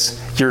says,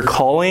 your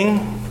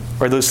calling,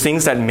 or those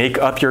things that make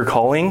up your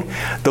calling,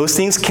 those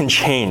things can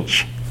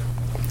change.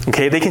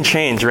 Okay, they can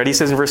change. Ready? He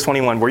says in verse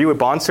 21, were you a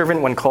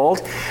bondservant when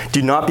called?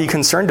 Do not be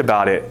concerned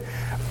about it.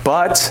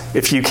 But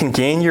if you can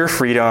gain your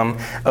freedom,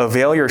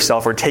 avail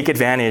yourself or take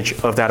advantage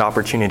of that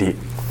opportunity.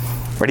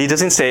 Right? He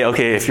doesn't say,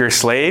 okay, if you're a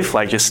slave,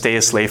 like just stay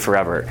a slave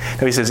forever.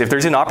 No, he says, if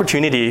there's an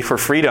opportunity for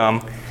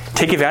freedom,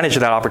 take advantage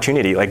of that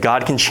opportunity. Like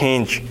God can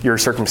change your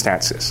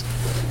circumstances.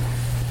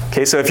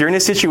 Okay, so if you're in a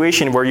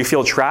situation where you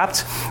feel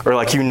trapped or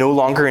like you no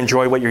longer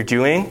enjoy what you're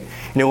doing,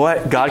 you know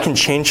what? God can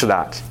change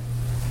that.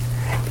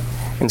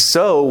 And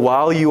so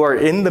while you are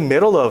in the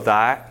middle of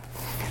that,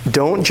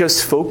 don't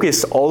just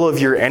focus all of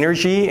your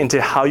energy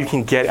into how you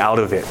can get out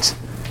of it.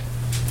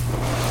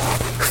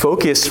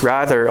 Focus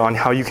rather on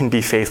how you can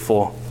be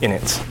faithful in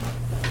it,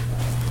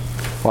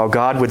 while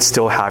God would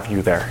still have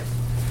you there.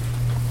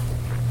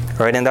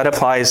 All right, and that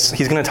applies,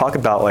 he's going to talk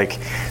about like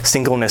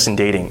singleness and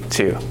dating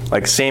too.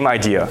 Like same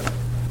idea.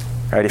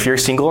 Right? If you're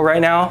single right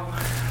now,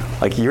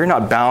 like you're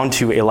not bound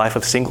to a life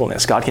of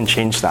singleness. God can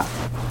change that.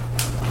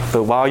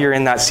 But while you're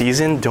in that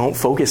season, don't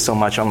focus so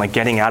much on like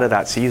getting out of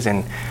that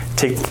season.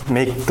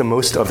 Make the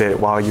most of it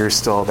while you're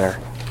still there.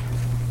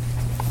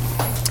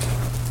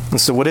 And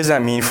so what does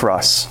that mean for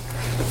us?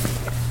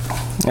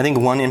 I think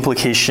one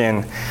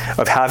implication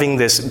of having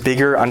this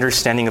bigger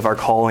understanding of our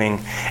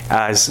calling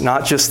as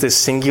not just this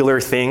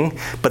singular thing,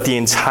 but the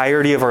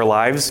entirety of our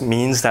lives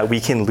means that we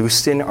can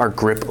loosen our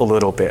grip a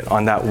little bit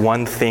on that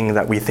one thing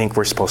that we think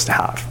we're supposed to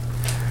have.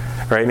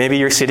 Right? Maybe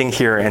you're sitting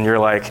here and you're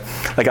like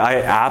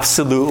I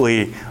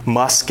absolutely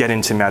must get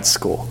into med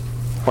school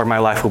or my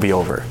life will be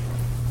over.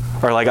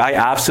 Or like I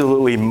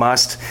absolutely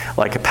must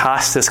like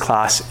pass this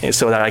class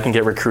so that I can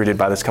get recruited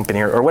by this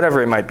company or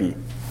whatever it might be.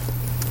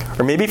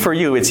 Or maybe for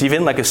you, it's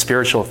even like a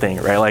spiritual thing,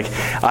 right? Like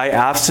I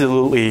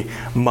absolutely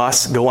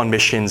must go on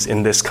missions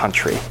in this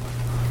country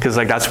because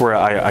like that's where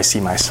I see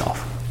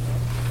myself.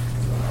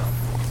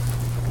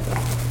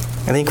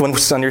 I think when we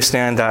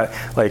understand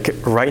that like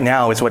right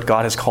now is what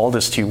God has called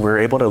us to, we're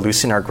able to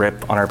loosen our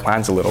grip on our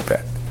plans a little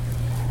bit.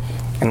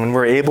 And when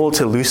we're able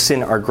to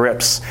loosen our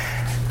grips,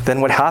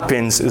 then what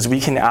happens is we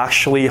can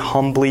actually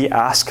humbly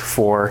ask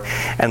for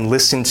and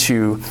listen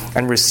to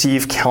and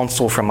receive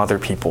counsel from other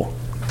people.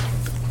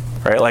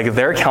 Right? Like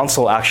their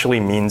counsel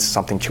actually means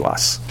something to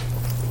us.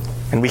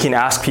 And we can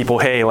ask people,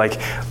 hey, like,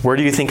 where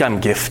do you think I'm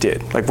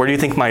gifted? Like, where do you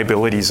think my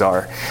abilities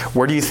are?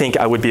 Where do you think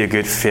I would be a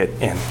good fit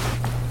in?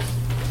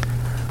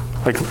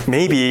 Like,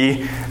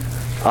 maybe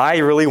I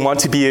really want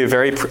to be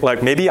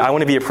maybe I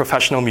want to be a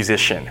professional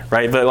musician,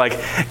 right? But like,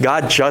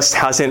 God just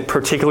hasn't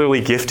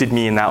particularly gifted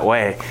me in that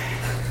way.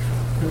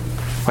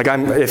 Like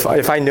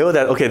if I know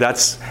that, okay,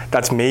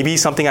 that's maybe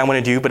something I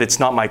want to do, but it's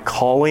not my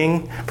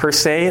calling per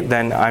se,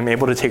 then I'm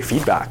able to take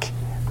feedback,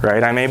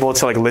 right? I'm able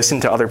to like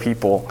listen to other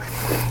people.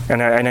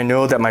 And I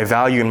know that my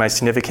value and my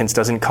significance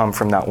doesn't come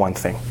from that one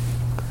thing.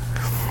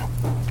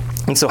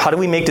 And so how do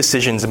we make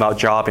decisions about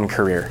job and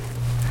career?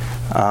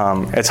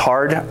 It's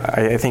hard,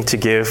 I think, to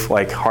give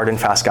like hard and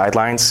fast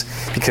guidelines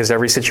because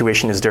every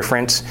situation is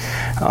different.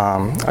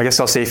 I guess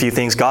I'll say a few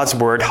things. God's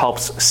word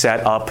helps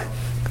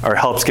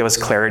give us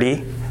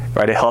clarity.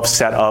 Right, it helps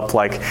set up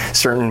like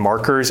certain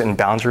markers and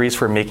boundaries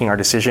for making our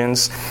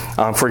decisions.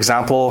 For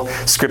example,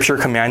 Scripture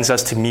commands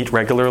us to meet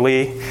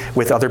regularly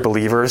with other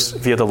believers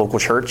via the local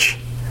church.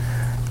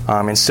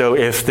 And so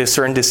if this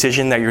certain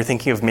decision that you're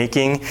thinking of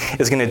making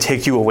is going to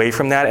take you away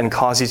from that and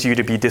causes you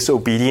to be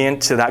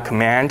disobedient to that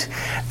command,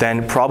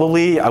 then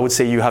probably I would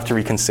say you have to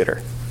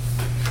reconsider.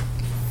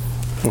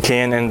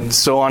 Okay, and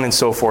so on and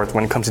so forth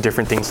when it comes to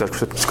different things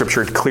that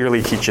Scripture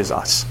clearly teaches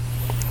us.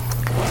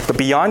 But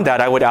beyond that,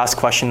 I would ask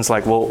questions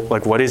like, well,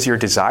 like what is your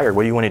desire?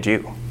 What do you want to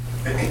do?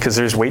 Because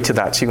there's weight to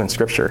that too in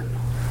Scripture.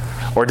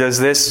 Or does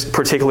this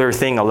particular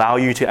thing allow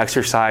you to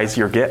exercise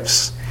your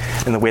gifts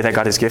in the way that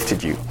God has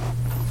gifted you?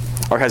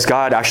 Or has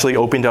God actually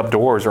opened up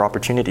doors or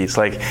opportunities?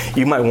 Like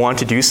you might want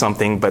to do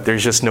something, but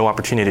there's just no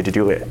opportunity to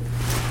do it.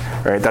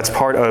 Right? That's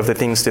part of the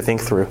things to think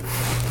through.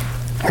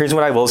 Here's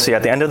what I will say.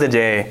 At the end of the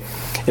day,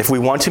 if we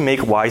want to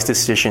make wise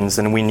decisions,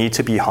 then we need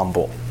to be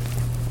humble.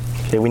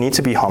 Okay, we need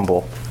to be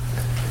humble.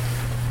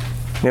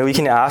 You know, we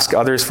can ask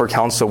others for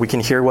counsel. We can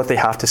hear what they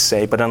have to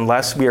say. But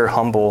unless we are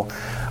humble,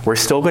 we're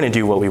still going to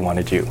do what we want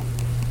to do.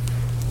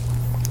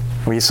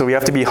 So we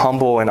have to be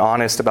humble and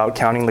honest about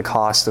counting the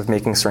cost of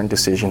making certain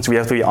decisions. We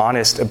have to be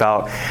honest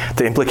about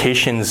the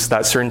implications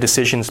that certain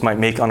decisions might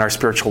make on our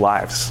spiritual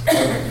lives.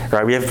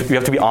 Right? We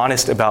have to be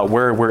honest about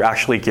where we're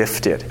actually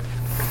gifted.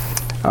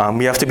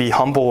 We have to be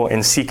humble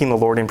in seeking the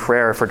Lord in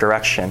prayer for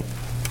direction.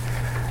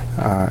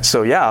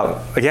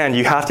 Again,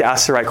 you have to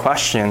ask the right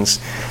questions,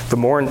 but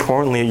more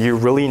importantly, you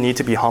really need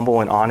to be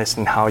humble and honest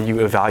in how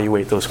you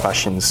evaluate those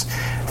questions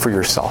for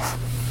yourself.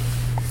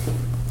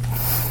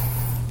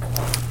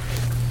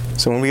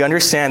 So when we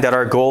understand that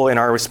our goal and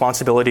our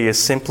responsibility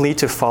is simply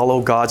to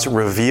follow God's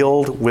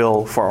revealed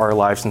will for our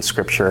lives in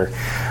Scripture,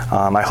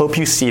 I hope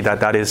you see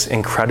that is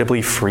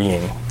incredibly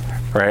freeing,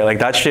 right? Like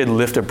that should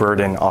lift a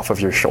burden off of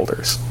your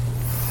shoulders.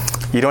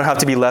 You don't have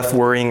to be left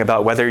worrying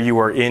about whether you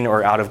are in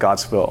or out of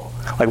God's will.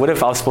 Like, what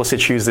if I was supposed to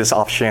choose this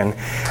option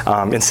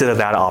instead of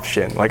that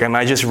option? Like, am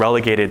I just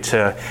relegated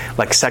to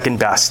like second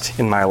best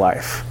in my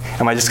life?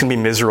 Am I just going to be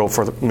miserable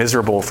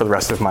for the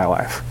rest of my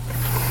life?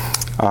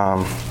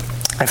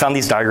 I found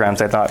these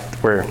diagrams I thought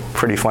were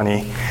pretty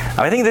funny.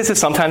 I think this is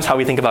sometimes how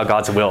we think about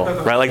God's will,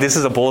 right? Like this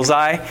is a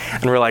bullseye,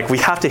 and we're like, we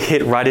have to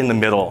hit right in the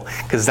middle,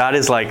 because that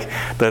is like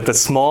the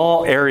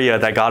small area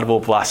that God will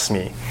bless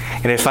me.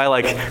 And if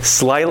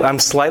I'm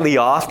slightly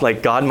off,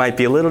 like God might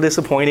be a little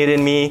disappointed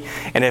in me.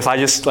 And if I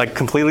just like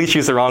completely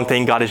choose the wrong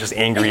thing, God is just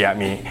angry at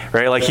me,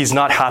 right? Like he's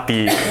not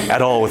happy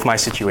at all with my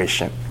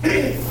situation.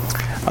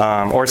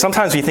 Or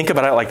sometimes we think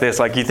about it like this,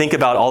 like you think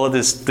about all of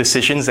these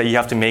decisions that you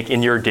have to make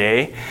in your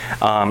day,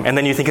 and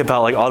then you think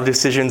about like all the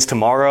decisions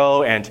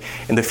tomorrow and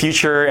in the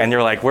future, and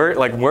you're like,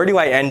 where do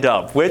I end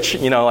up? Which,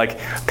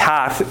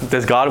 path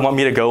does God want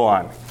me to go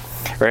on?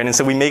 Right? And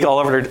so we make all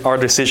of our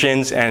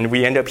decisions, and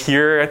we end up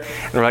here,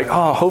 and we're like,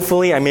 oh,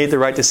 hopefully I made the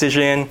right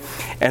decision,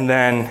 and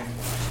then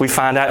we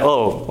find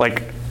out,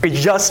 I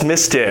just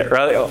missed it,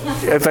 right?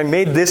 If I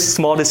made this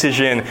small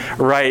decision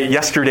right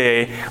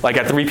yesterday, like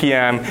at 3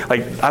 p.m.,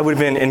 like I would have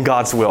been in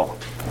God's will.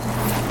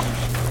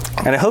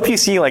 And I hope you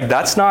see, like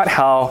that's not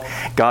how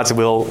God's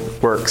will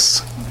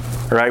works,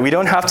 right? We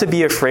don't have to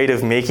be afraid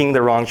of making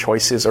the wrong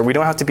choices, or we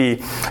don't have to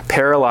be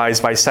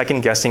paralyzed by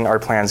second-guessing our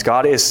plans.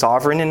 God is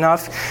sovereign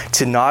enough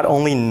to not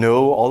only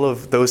know all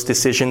of those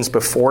decisions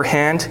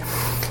beforehand,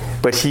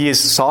 but He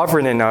is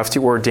sovereign enough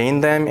to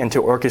ordain them and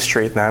to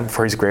orchestrate them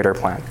for His greater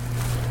plan.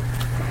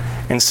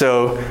 And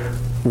so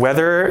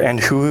whether and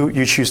who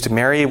you choose to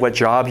marry, what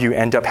job you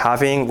end up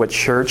having, what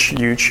church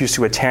you choose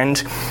to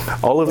attend,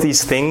 all of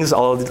these things,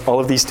 all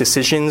of these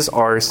decisions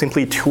are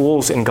simply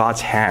tools in God's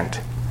hand.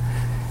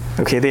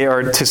 Okay, they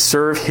are to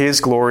serve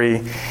His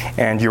glory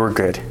and your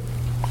good.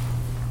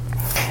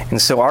 And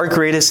so our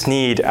greatest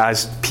need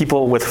as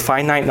people with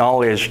finite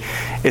knowledge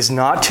is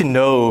not to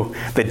know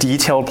the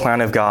detailed plan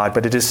of God,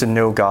 but it is to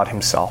know God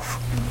Himself.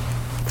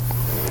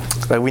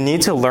 That we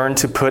need to learn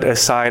to put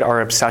aside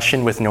our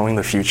obsession with knowing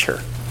the future.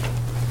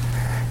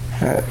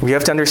 We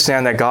have to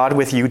understand that God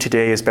with you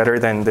today is better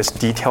than this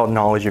detailed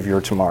knowledge of your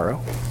tomorrow.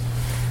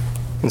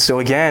 And so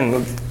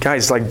again,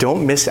 guys,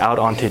 don't miss out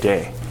on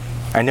today.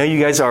 I know you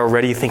guys are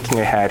already thinking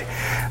ahead,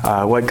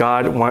 what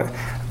God wants,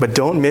 but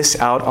don't miss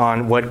out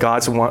on what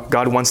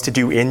God wants to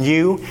do in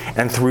you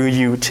and through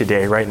you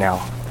today, right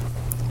now,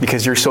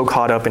 because you're so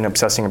caught up in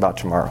obsessing about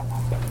tomorrow.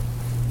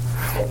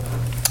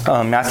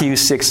 Matthew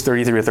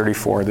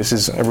 6:33-34. This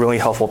is a really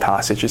helpful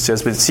passage. It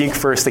says, "But seek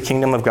first the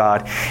kingdom of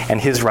God and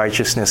His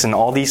righteousness, and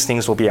all these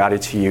things will be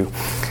added to you.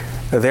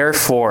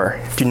 Therefore,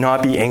 do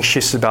not be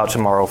anxious about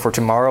tomorrow, for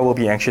tomorrow will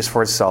be anxious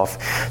for itself.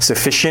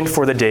 Sufficient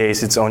for the day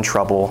is its own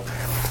trouble."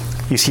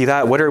 You see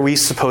that? What are we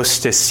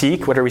supposed to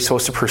seek? What are we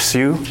supposed to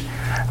pursue?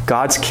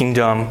 God's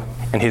kingdom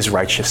and His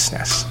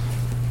righteousness.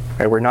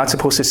 Right? We're not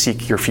supposed to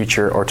seek your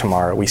future or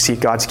tomorrow. We seek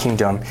God's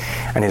kingdom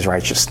and His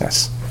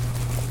righteousness.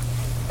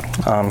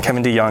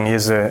 Kevin DeYoung, he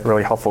has a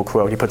really helpful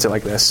quote. He puts it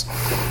like this: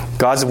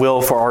 God's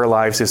will for our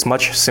lives is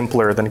much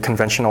simpler than a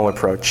conventional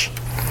approach.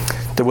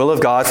 The will of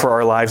God for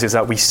our lives is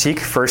that we seek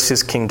first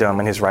His kingdom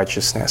and His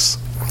righteousness.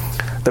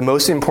 The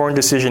most important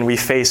decision we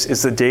face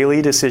is the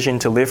daily decision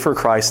to live for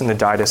Christ and to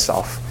die to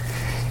self.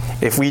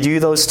 If we do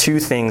those two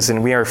things,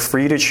 then we are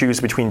free to choose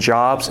between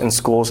jobs and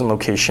schools and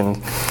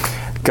location.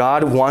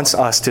 God wants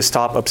us to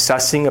stop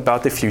obsessing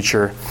about the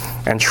future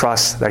and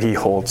trust that He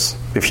holds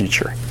the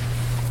future.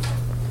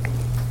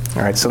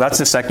 All right, so that's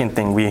the second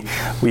thing.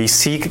 We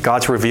seek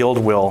God's revealed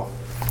will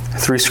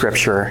through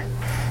Scripture.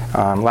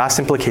 Last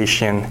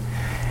implication,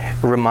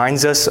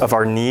 reminds us of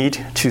our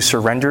need to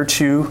surrender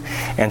to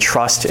and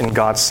trust in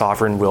God's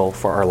sovereign will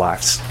for our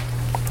lives.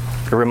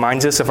 It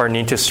reminds us of our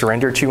need to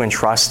surrender to and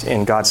trust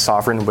in God's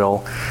sovereign will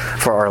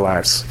for our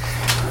lives.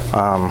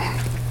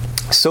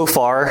 So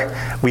far,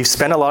 we've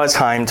spent a lot of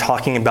time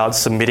talking about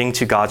submitting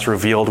to God's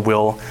revealed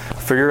will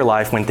for your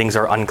life when things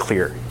are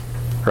unclear.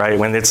 Right?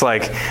 When it's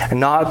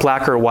not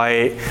black or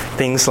white,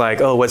 things like,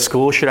 oh, what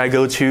school should I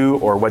go to,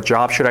 or what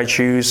job should I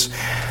choose?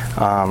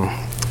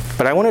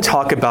 But I want to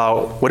talk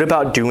about, what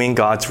about doing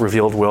God's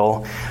revealed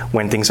will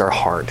when things are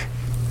hard?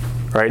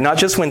 Right? Not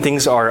just when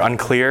things are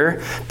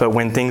unclear, but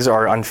when things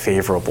are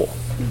unfavorable.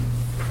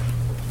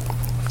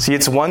 See,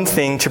 it's one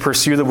thing to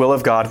pursue the will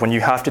of God when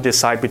you have to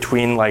decide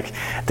between like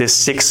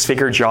this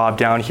 6-figure job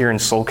down here in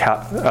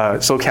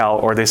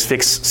SoCal or this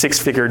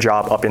 6-figure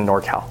job up in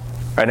NorCal.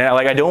 Right? And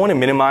I don't want to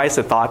minimize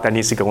the thought that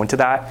needs to go into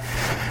that.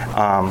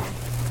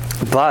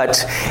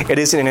 But it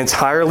is an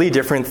entirely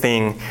different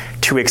thing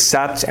to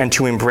accept and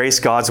to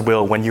embrace God's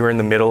will when you're in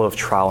the middle of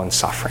trial and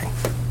suffering.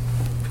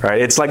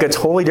 Right? It's like a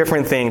totally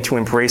different thing to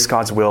embrace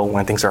God's will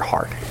when things are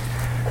hard.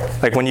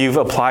 Like when you've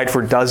applied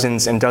for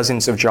dozens and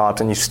dozens of jobs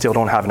and you still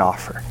don't have an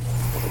offer.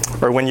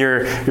 Or when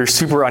you're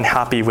super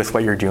unhappy with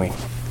what you're doing.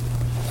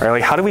 Right?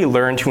 Like how do we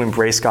learn to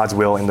embrace God's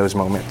will in those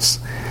moments?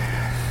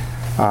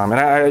 And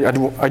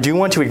I do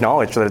want to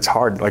acknowledge that it's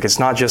hard. Like it's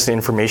not just the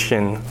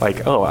information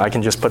like, oh, I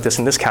can just put this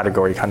in this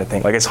category kind of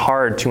thing. Like it's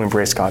hard to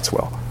embrace God's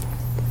will.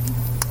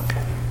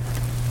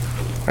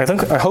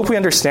 I hope we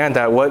understand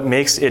that what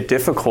makes it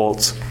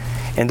difficult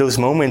in those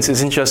moments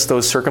isn't just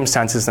those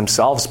circumstances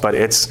themselves, but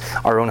it's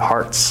our own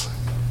hearts.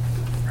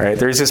 Right?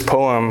 There's this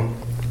poem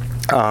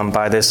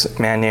by this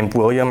man named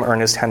William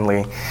Ernest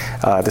Henley,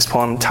 this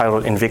poem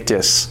titled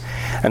Invictus.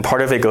 And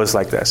part of it goes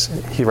like this.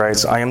 He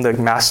writes, I am the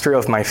master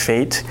of my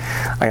fate.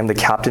 I am the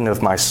captain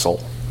of my soul.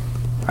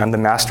 I am the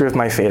master of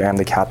my fate. I am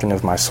the captain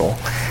of my soul.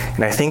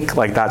 And I think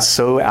like that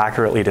so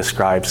accurately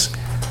describes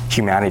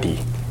humanity.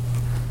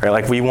 Right?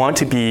 Like we want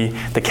to be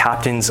the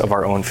captains of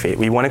our own fate.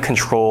 We want to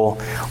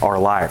control our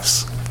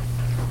lives.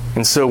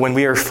 And so when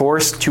we are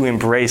forced to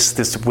embrace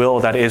this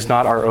will that is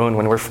not our own,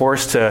 when we're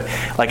forced to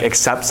like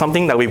accept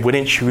something that we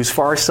wouldn't choose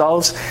for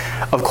ourselves,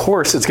 of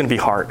course it's going to be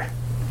hard.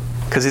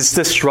 Because it's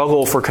this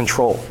struggle for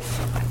control.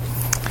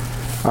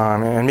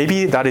 And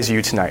maybe that is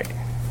you tonight.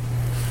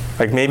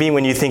 Like maybe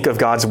when you think of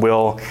God's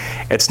will,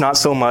 it's not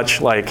so much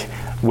like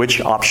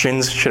which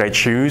options should I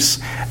choose,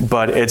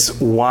 but it's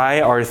why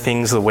are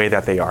things the way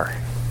that they are?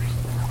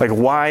 Like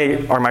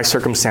why are my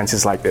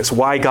circumstances like this?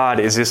 Why,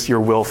 God, is this your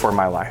will for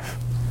my life?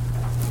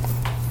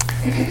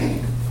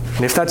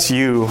 And if that's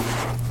you,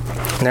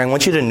 then I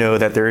want you to know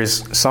that there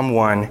is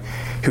someone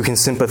who can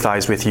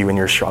sympathize with you in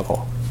your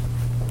struggle.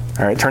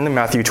 All right, turn to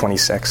Matthew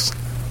 26.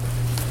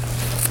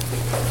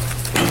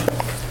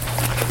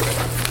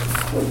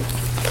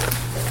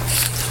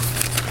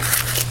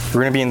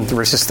 We're going to be in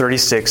verses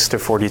 36 to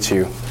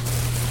 42.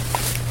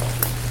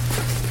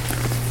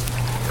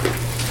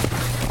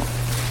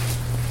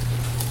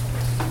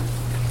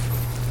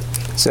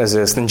 It says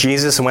this, Then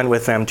Jesus went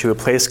with them to a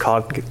place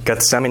called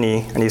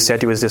Gethsemane, and he said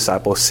to his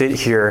disciples, Sit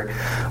here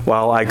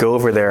while I go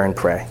over there and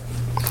pray.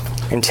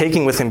 And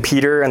taking with him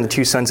Peter and the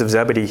 2 sons of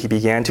Zebedee, he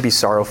began to be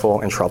sorrowful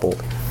and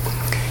troubled.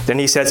 Then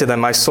he said to them,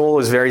 My soul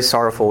is very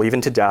sorrowful, even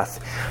to death.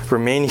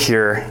 Remain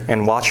here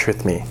and watch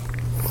with me.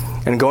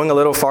 And going a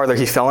little farther,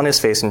 he fell on his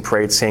face and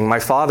prayed, saying, My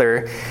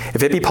Father,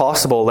 if it be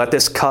possible, let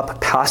this cup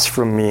pass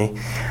from me.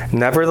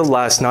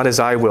 Nevertheless, not as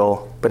I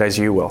will, but as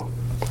you will.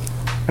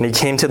 And he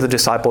came to the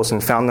disciples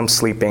and found them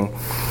sleeping.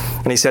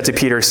 And he said to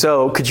Peter,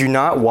 So, could you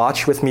not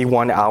watch with me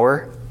 1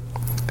 hour?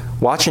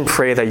 Watch and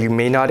pray that you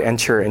may not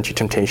enter into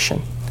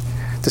temptation.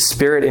 The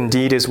spirit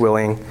indeed is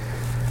willing,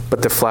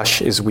 but the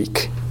flesh is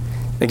weak.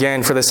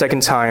 Again, for the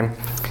second time,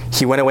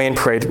 he went away and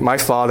prayed, My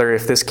Father,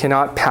 if this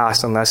cannot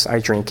pass unless I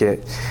drink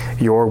it,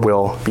 your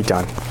will be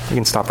done. You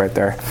can stop right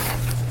there.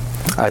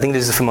 I think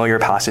this is a familiar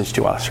passage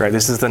to us, right?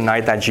 This is the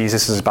night that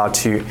Jesus is about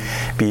to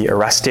be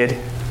arrested.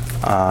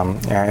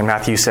 And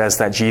Matthew says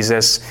that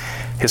Jesus,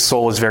 his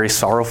soul is very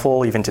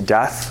sorrowful, even to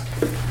death.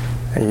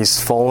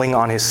 He's falling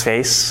on his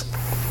face.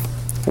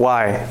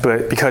 Why?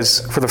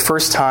 Because for the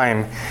first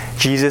time,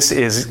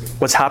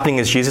 what's happening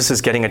is Jesus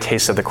is getting a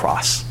taste of the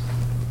cross.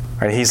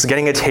 Right? He's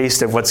getting a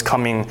taste of what's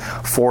coming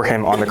for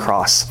him on the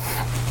cross.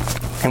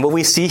 And what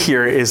we see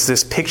here is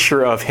this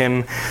picture of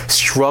him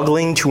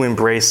struggling to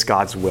embrace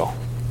God's will.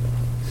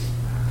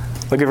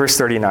 Look at verse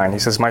 39. He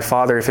says, My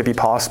Father, if it be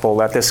possible,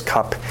 let this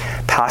cup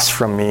pass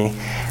from me.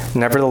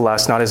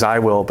 Nevertheless, not as I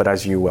will, but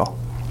as you will.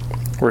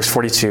 Verse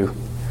 42.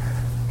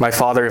 My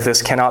Father, if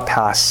this cannot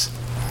pass,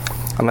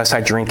 unless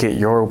I drink it,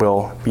 your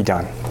will be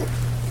done.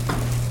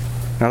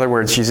 In other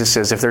words, Jesus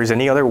says, if there's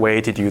any other way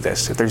to do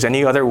this, if there's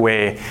any other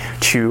way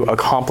to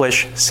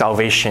accomplish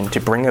salvation, to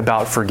bring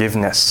about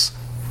forgiveness,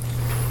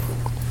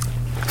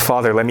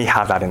 Father, let me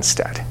have that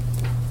instead.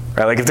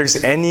 Right? Like if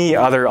there's any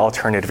other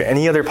alternative,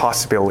 any other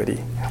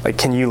possibility, like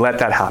can you let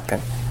that happen?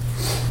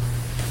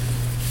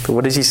 But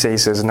what does he say? He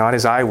says, not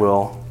as I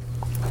will,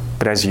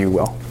 but as you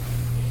will.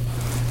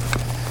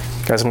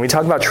 Guys, when we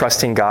talk about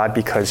trusting God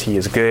because he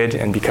is good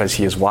and because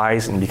he is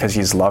wise and because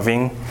he is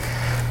loving,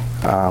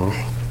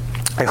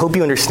 I hope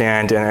you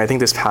understand, and I think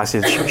this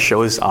passage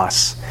shows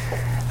us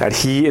that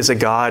he is a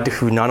God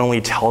who not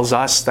only tells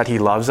us that he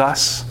loves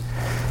us,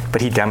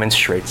 but he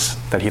demonstrates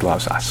that he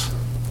loves us.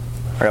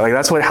 Right? Like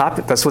that's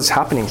what's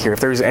happening here. If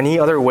there's any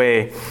other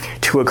way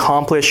to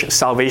accomplish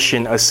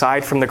salvation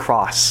aside from the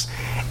cross,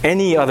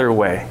 any other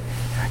way,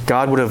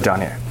 God would have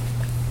done it.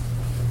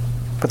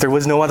 But there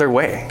was no other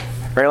way.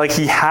 Right? Like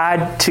he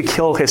had to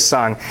kill his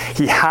son.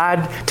 He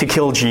had to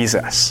kill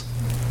Jesus.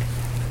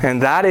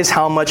 And that is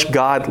how much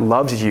God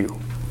loves you.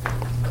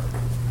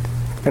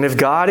 And if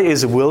God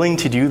is willing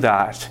to do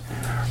that,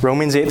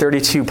 Romans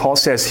 8:32, Paul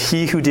says,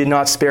 "He who did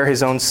not spare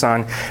his own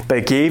son,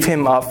 but gave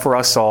him up for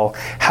us all,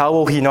 how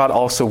will he not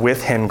also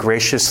with him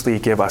graciously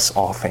give us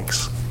all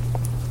things?"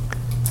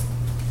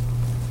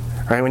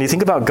 Right? When you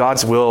think about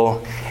God's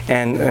will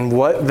and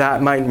what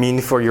that might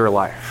mean for your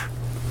life,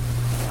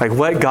 like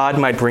what God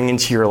might bring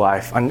into your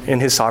life in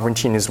his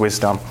sovereignty and his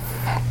wisdom,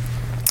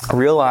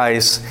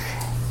 realize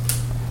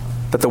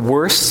that the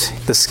worst,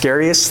 the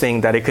scariest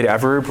thing that it could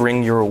ever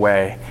bring your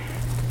way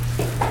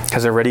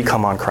has already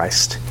come on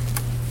Christ.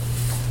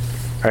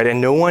 Right?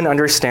 And no one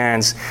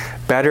understands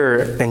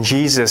better than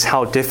Jesus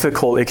how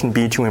difficult it can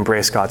be to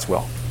embrace God's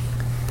will.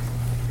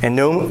 And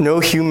no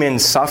human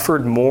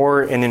suffered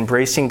more in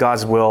embracing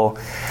God's will,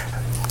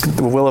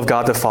 the will of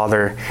God the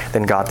Father,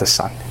 than God the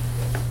Son.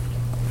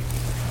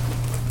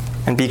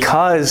 And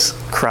because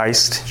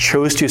Christ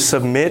chose to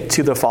submit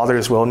to the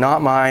Father's will,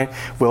 not my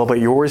will, but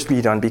yours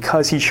be done,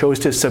 because he chose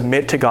to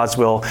submit to God's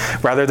will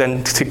rather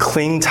than to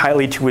cling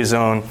tightly to his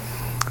own,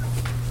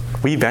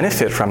 we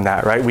benefit from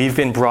that, right? We've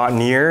been brought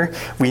near.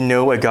 We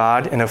know a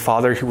God and a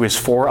Father who is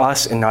for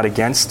us and not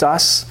against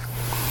us.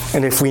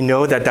 And if we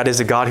know that that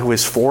is a God who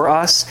is for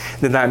us,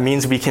 then that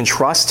means we can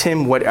trust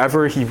him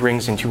whatever he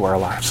brings into our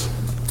lives.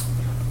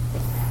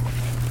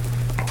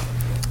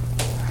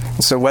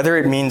 So whether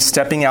it means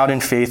stepping out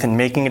in faith and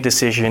making a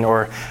decision,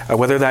 or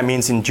whether that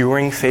means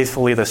enduring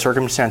faithfully the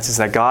circumstances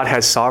that God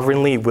has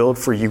sovereignly willed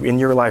for you in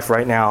your life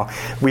right now,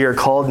 we are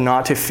called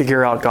not to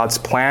figure out God's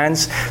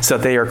plans so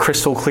that they are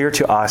crystal clear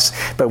to us,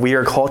 but we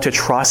are called to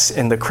trust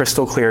in the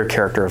crystal clear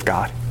character of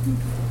God.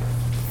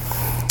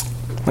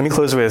 Let me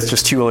close with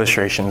just two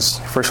illustrations.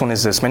 First one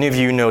is this. Many of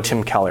you know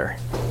Tim Keller,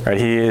 right?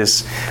 He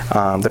is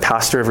the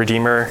pastor of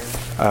Redeemer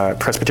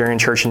Presbyterian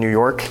Church in New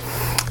York.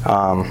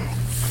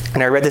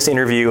 And I read this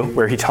interview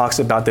where he talks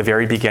about the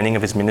very beginning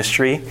of his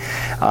ministry,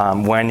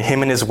 when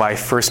him and his wife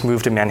first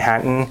moved to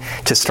Manhattan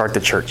to start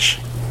the church.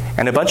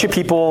 And a bunch of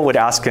people would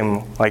ask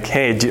him, like,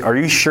 "Hey, are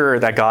you sure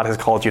that God has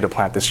called you to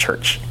plant this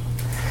church?"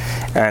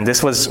 And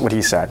this was what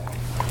he said.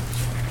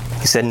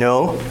 He said,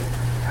 "No,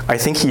 I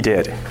think he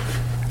did.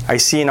 I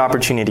see an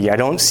opportunity. I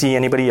don't see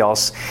anybody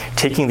else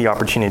taking the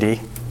opportunity.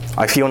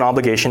 I feel an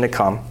obligation to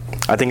come.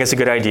 I think it's a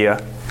good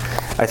idea.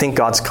 I think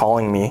God's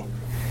calling me,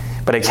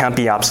 but I can't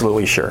be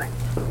absolutely sure.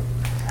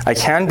 I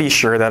can be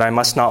sure that I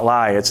must not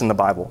lie, it's in the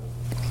Bible.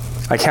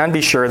 I can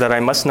be sure that I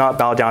must not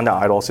bow down to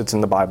idols, it's in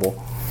the Bible.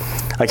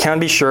 I can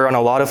be sure on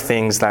a lot of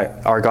things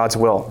that are God's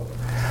will.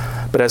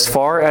 But as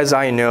far as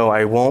I know,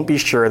 I won't be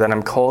sure that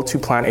I'm called to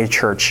plant a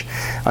church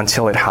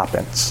until it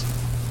happens."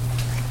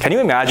 Can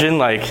you imagine,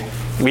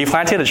 we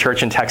planted a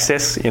church in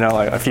Texas,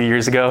 a few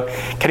years ago.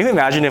 Can you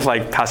imagine if,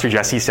 Pastor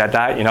Jesse said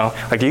that,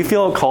 do you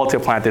feel called to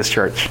plant this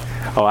church?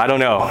 Oh, I don't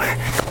know,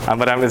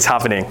 but it's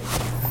happening.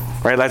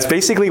 Right? That's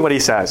basically what he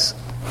says.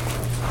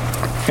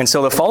 And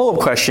so the follow-up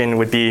question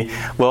would be,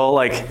 well,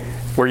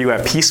 were you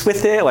at peace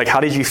with it?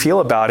 How did you feel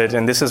about it?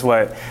 And this is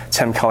what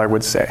Tim Keller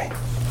would say.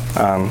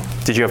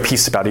 Did you have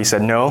peace about it? He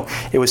said, "No,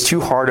 it was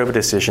too hard of a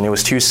decision. It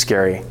was too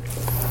scary.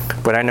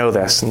 But I know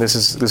this," and this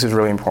is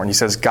really important. He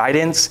says,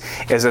 "Guidance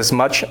is as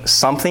much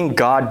something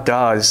God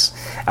does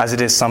as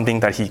it is something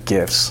that he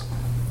gives.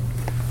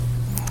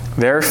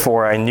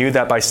 Therefore, I knew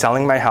that by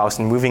selling my house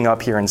and moving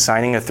up here and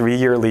signing a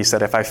 3-year lease,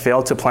 that if I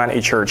failed to plant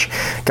a church,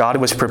 God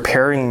was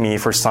preparing me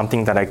for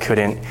something that I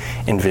couldn't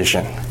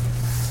envision."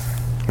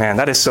 Man,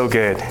 that is so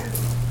good.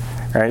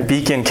 Right?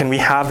 Beacon, can we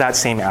have that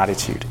same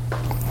attitude?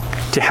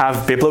 To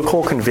have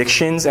biblical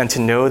convictions and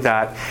to know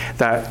that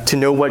to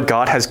know what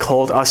God has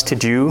called us to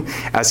do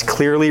as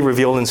clearly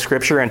revealed in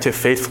Scripture and to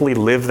faithfully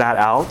live that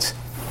out.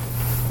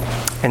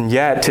 And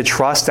yet to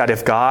trust that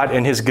if God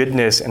in his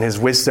goodness and his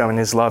wisdom and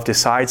his love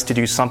decides to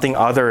do something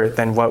other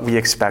than what we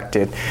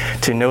expected,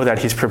 to know that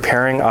he's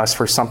preparing us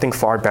for something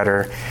far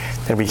better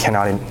than we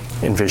cannot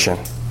envision.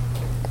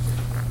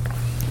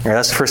 Yeah,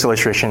 that's the first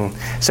illustration.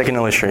 Second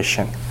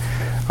illustration.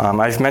 I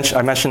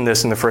mentioned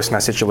this in the first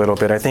message a little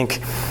bit. I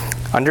think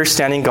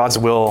understanding God's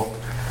will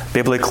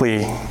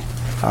biblically,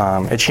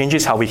 it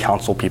changes how we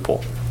counsel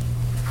people.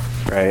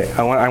 Right?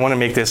 I want to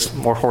make this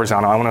more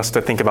horizontal. I want us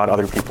to think about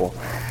other people.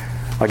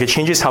 It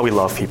changes how we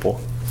love people.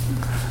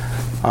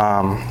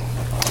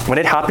 When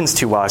it happens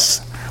to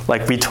us,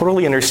 we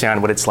totally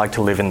understand what it's like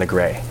to live in the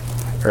gray,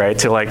 right?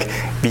 To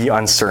be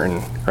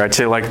uncertain, right?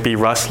 To be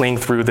wrestling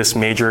through this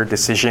major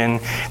decision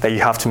that you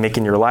have to make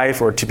in your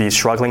life, or to be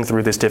struggling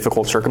through this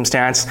difficult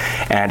circumstance,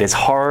 and it's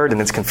hard and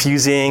it's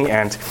confusing,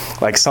 and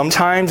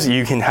sometimes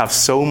you can have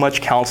so much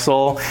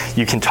counsel,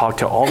 you can talk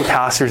to all the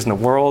pastors in the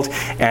world,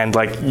 and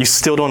you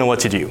still don't know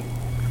what to do,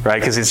 right?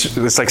 Because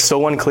it's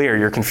so unclear,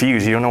 you're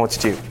confused, you don't know what to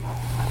do.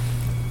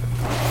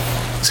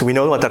 So we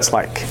know what that's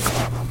like.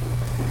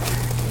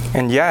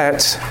 And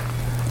yet,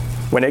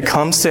 when it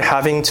comes to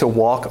having to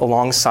walk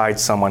alongside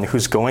someone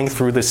who's going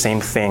through the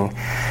same thing,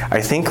 I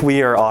think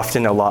we are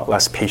often a lot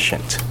less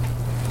patient.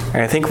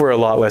 And I think we're a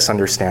lot less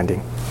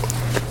understanding.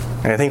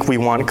 And I think we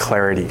want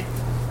clarity,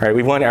 right?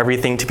 We want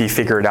everything to be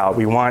figured out.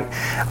 We want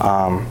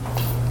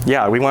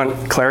yeah, we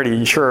want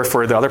clarity, sure,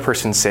 for the other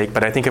person's sake,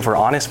 but I think if we're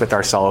honest with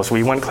ourselves,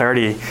 we want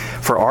clarity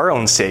for our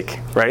own sake,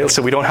 right?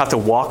 So we don't have to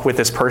walk with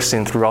this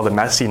person through all the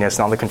messiness and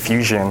all the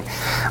confusion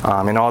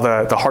and all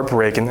the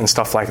heartbreak and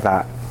stuff like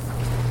that.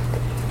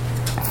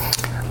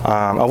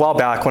 A while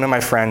back, one of my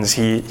friends,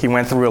 he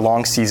went through a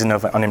long season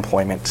of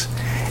unemployment,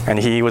 and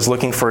he was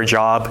looking for a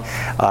job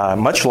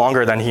much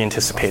longer than he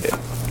anticipated.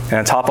 And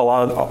on top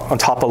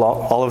of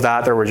all of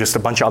that, there were just a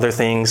bunch of other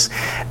things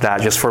that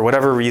just for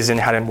whatever reason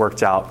hadn't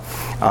worked out.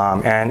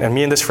 And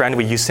me and this friend,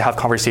 we used to have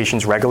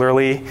conversations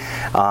regularly,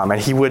 and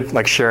he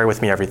would share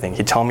with me everything.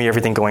 He'd tell me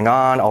everything going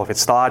on, all of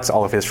his thoughts,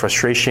 all of his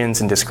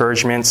frustrations and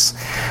discouragements.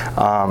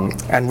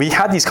 And we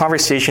had these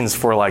conversations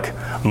for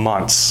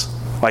months,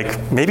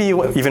 maybe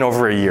even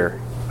over a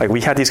year. We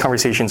had these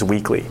conversations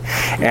weekly.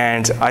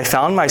 And I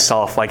found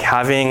myself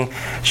having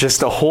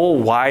just a whole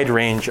wide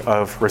range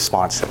of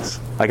responses.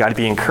 I'd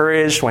be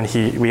encouraged when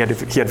he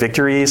had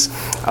victories.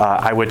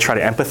 I would try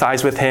to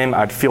empathize with him.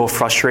 I'd feel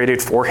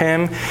frustrated for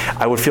him.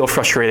 I would feel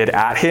frustrated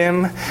at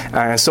him.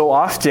 And so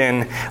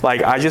often,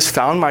 I just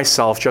found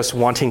myself just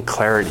wanting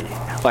clarity.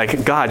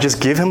 God,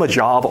 just give him a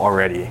job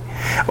already.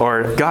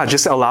 Or God,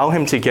 just allow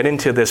him to get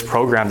into this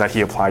program that he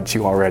applied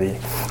to already.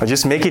 Or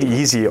just make it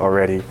easy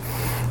already.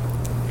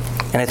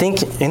 And I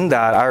think in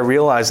that, I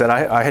realized that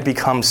I had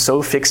become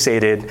so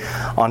fixated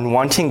on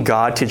wanting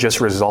God to just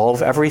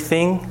resolve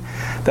everything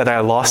that I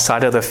lost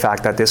sight of the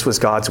fact that this was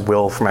God's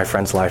will for my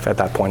friend's life at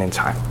that point in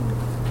time.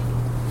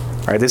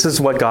 All right, this is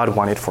what God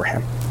wanted for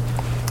him.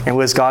 It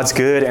was God's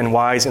good and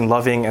wise and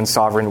loving and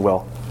sovereign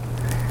will.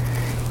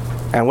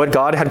 And what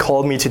God had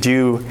called me to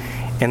do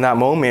in that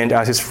moment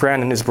as his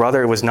friend and his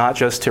brother was not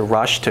just to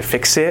rush to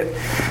fix it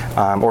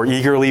or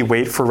eagerly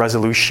wait for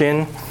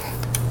resolution,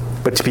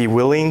 but to be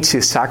willing to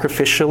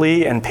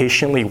sacrificially and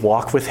patiently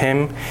walk with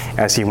him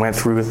as he went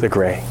through the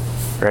gray,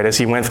 right? As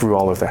he went through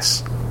all of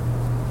this.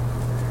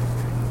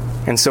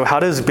 And so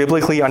how does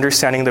biblically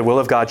understanding the will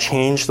of God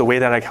change the way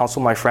that I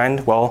counsel my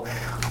friend? Well,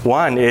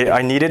 one,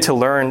 I needed to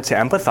learn to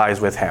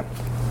empathize with him,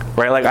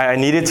 right? I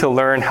needed to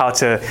learn how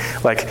to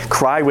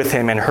cry with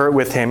him and hurt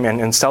with him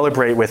and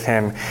celebrate with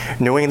him,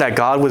 knowing that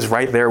God was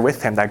right there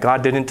with him, that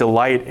God didn't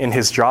delight in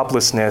his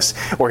joblessness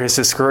or his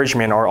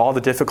discouragement or all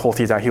the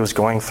difficulty that he was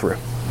going through.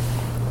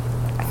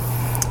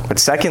 But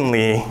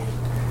secondly,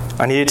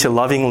 I needed to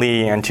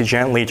lovingly and to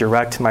gently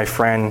direct my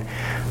friend,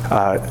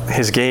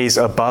 his gaze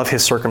above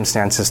his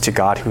circumstances to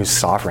God who's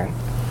sovereign.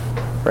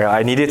 Right?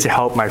 I needed to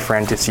help my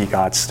friend to see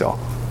God still.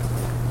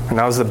 And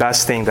that was the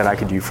best thing that I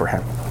could do for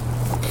him.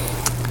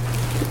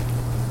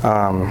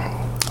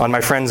 On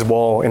my friend's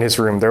wall in his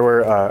room, there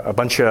were a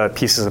bunch of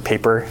pieces of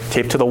paper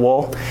taped to the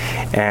wall.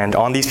 And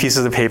on these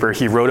pieces of paper,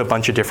 he wrote a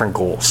bunch of different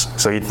goals.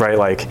 So he'd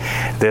write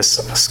this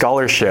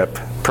scholarship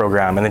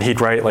program, and then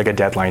he'd write a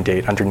deadline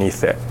date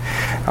underneath it.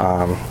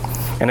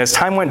 And as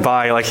time went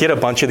by, he had a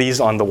bunch of these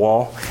on the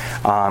wall.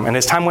 And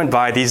as time went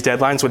by, these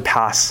deadlines would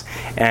pass.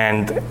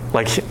 And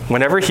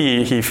whenever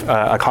he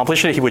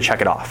accomplished it, he would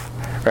check it off.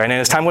 Right? And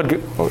as time would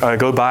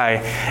go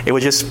by, it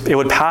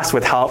would pass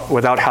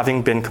without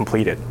having been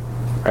completed.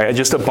 Right?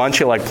 Just a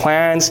bunch of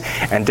plans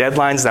and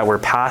deadlines that were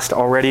passed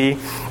already.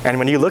 And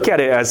when you look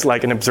at it as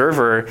an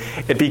observer,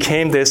 it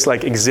became this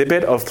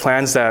exhibit of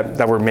plans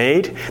that were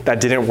made that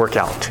didn't work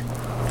out.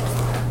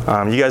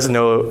 You guys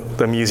know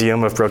the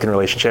Museum of Broken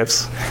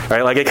Relationships,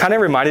 right? It kind of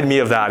reminded me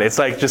of that. It's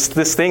just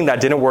this thing that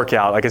didn't work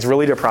out. It's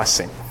really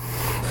depressing.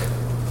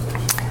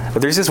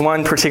 But there's this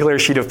one particular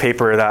sheet of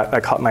paper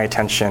that caught my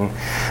attention.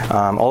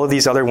 All of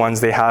these other ones,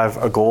 they have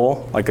a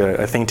goal,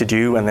 a thing to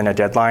do, and then a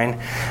deadline.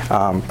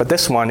 But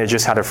this one, it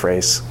just had a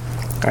phrase.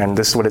 And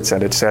this is what it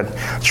said. It said,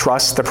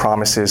 trust the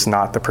promises,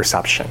 not the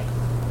perception.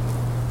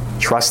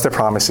 Trust the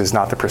promises,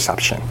 not the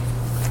perception.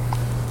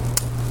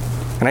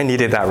 And I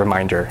needed that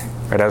reminder,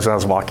 right, as I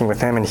was walking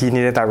with him. And he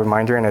needed that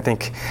reminder. And I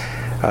think,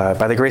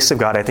 by the grace of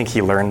God, I think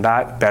he learned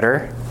that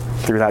better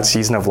through that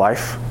season of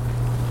life.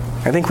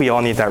 I think we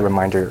all need that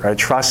reminder, right?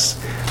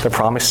 Trust the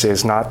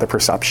promises, not the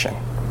perception.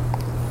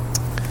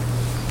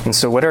 And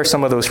so what are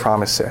some of those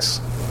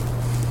promises?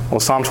 Well,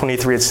 Psalm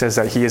 23, it says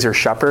that he is your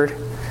shepherd.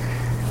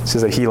 It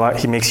says that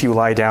he makes you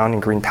lie down in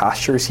green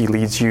pastures. He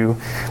leads you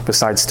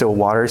beside still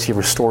waters. He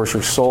restores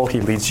your soul. He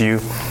leads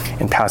you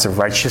in paths of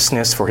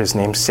righteousness for his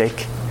name's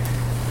sake.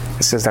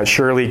 It says that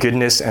surely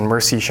goodness and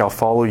mercy shall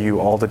follow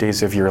you all the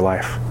days of your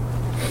life.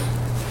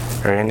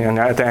 Right? And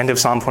at the end of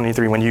Psalm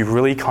 23, when you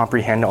really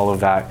comprehend all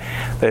of that,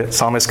 the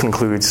psalmist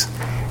concludes,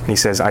 and he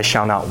says, I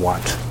shall not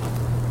want.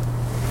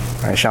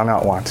 I shall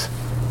not want.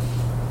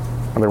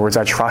 In other words,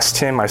 I trust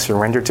him, I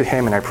surrender to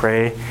him, and I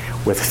pray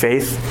with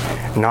faith,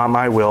 not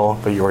my will,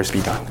 but yours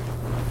be done.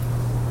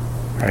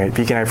 Right?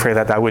 Beacon, I pray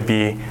that would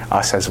be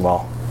us as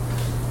well.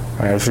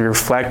 Right? As we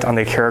reflect on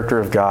the character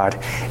of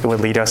God, it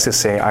would lead us to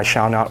say, I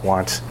shall not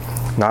want,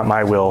 not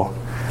my will,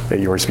 but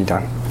yours be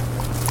done.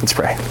 Let's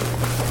pray.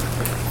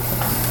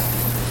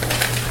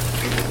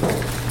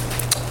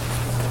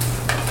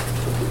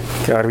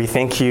 God, we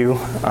thank you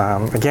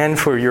again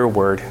for your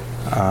word,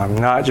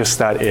 not just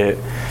that it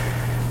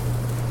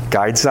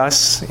guides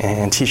us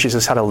and teaches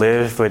us how to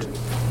live, but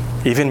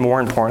even more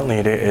importantly,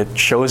 it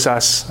shows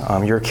us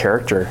your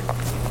character.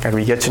 God,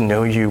 we get to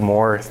know you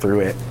more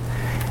through it.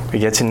 We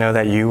get to know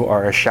that you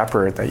are a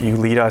shepherd, that you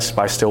lead us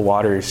by still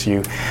waters,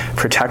 you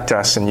protect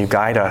us and you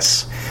guide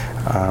us.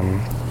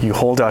 You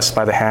hold us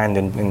by the hand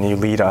and you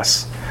lead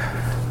us.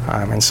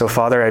 And so,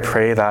 Father, I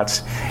pray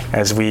that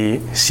as we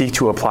seek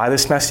to apply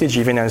this message,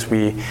 even as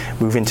we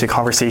move into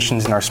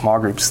conversations in our small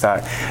groups,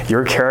 that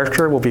your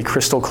character will be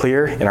crystal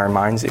clear in our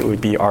minds. It would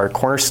be our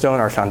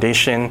cornerstone, our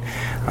foundation.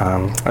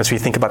 As we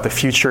think about the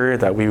future,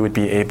 that we would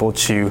be able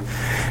to,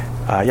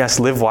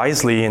 live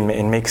wisely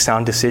and make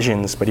sound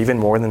decisions, but even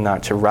more than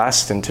that, to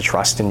rest and to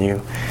trust in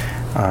you.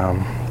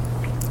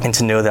 And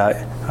to know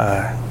that,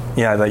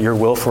 that your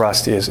will for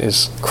us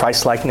is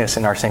Christ-likeness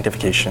in our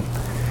sanctification.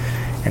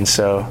 And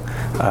so,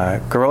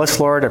 grow us,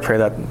 Lord. I pray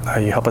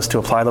that you help us to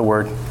apply the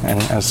word.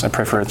 And as I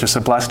pray for just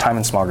a blessed time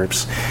in small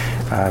groups.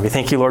 We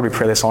thank you, Lord. We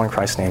pray this all in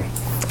Christ's name.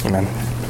 Amen.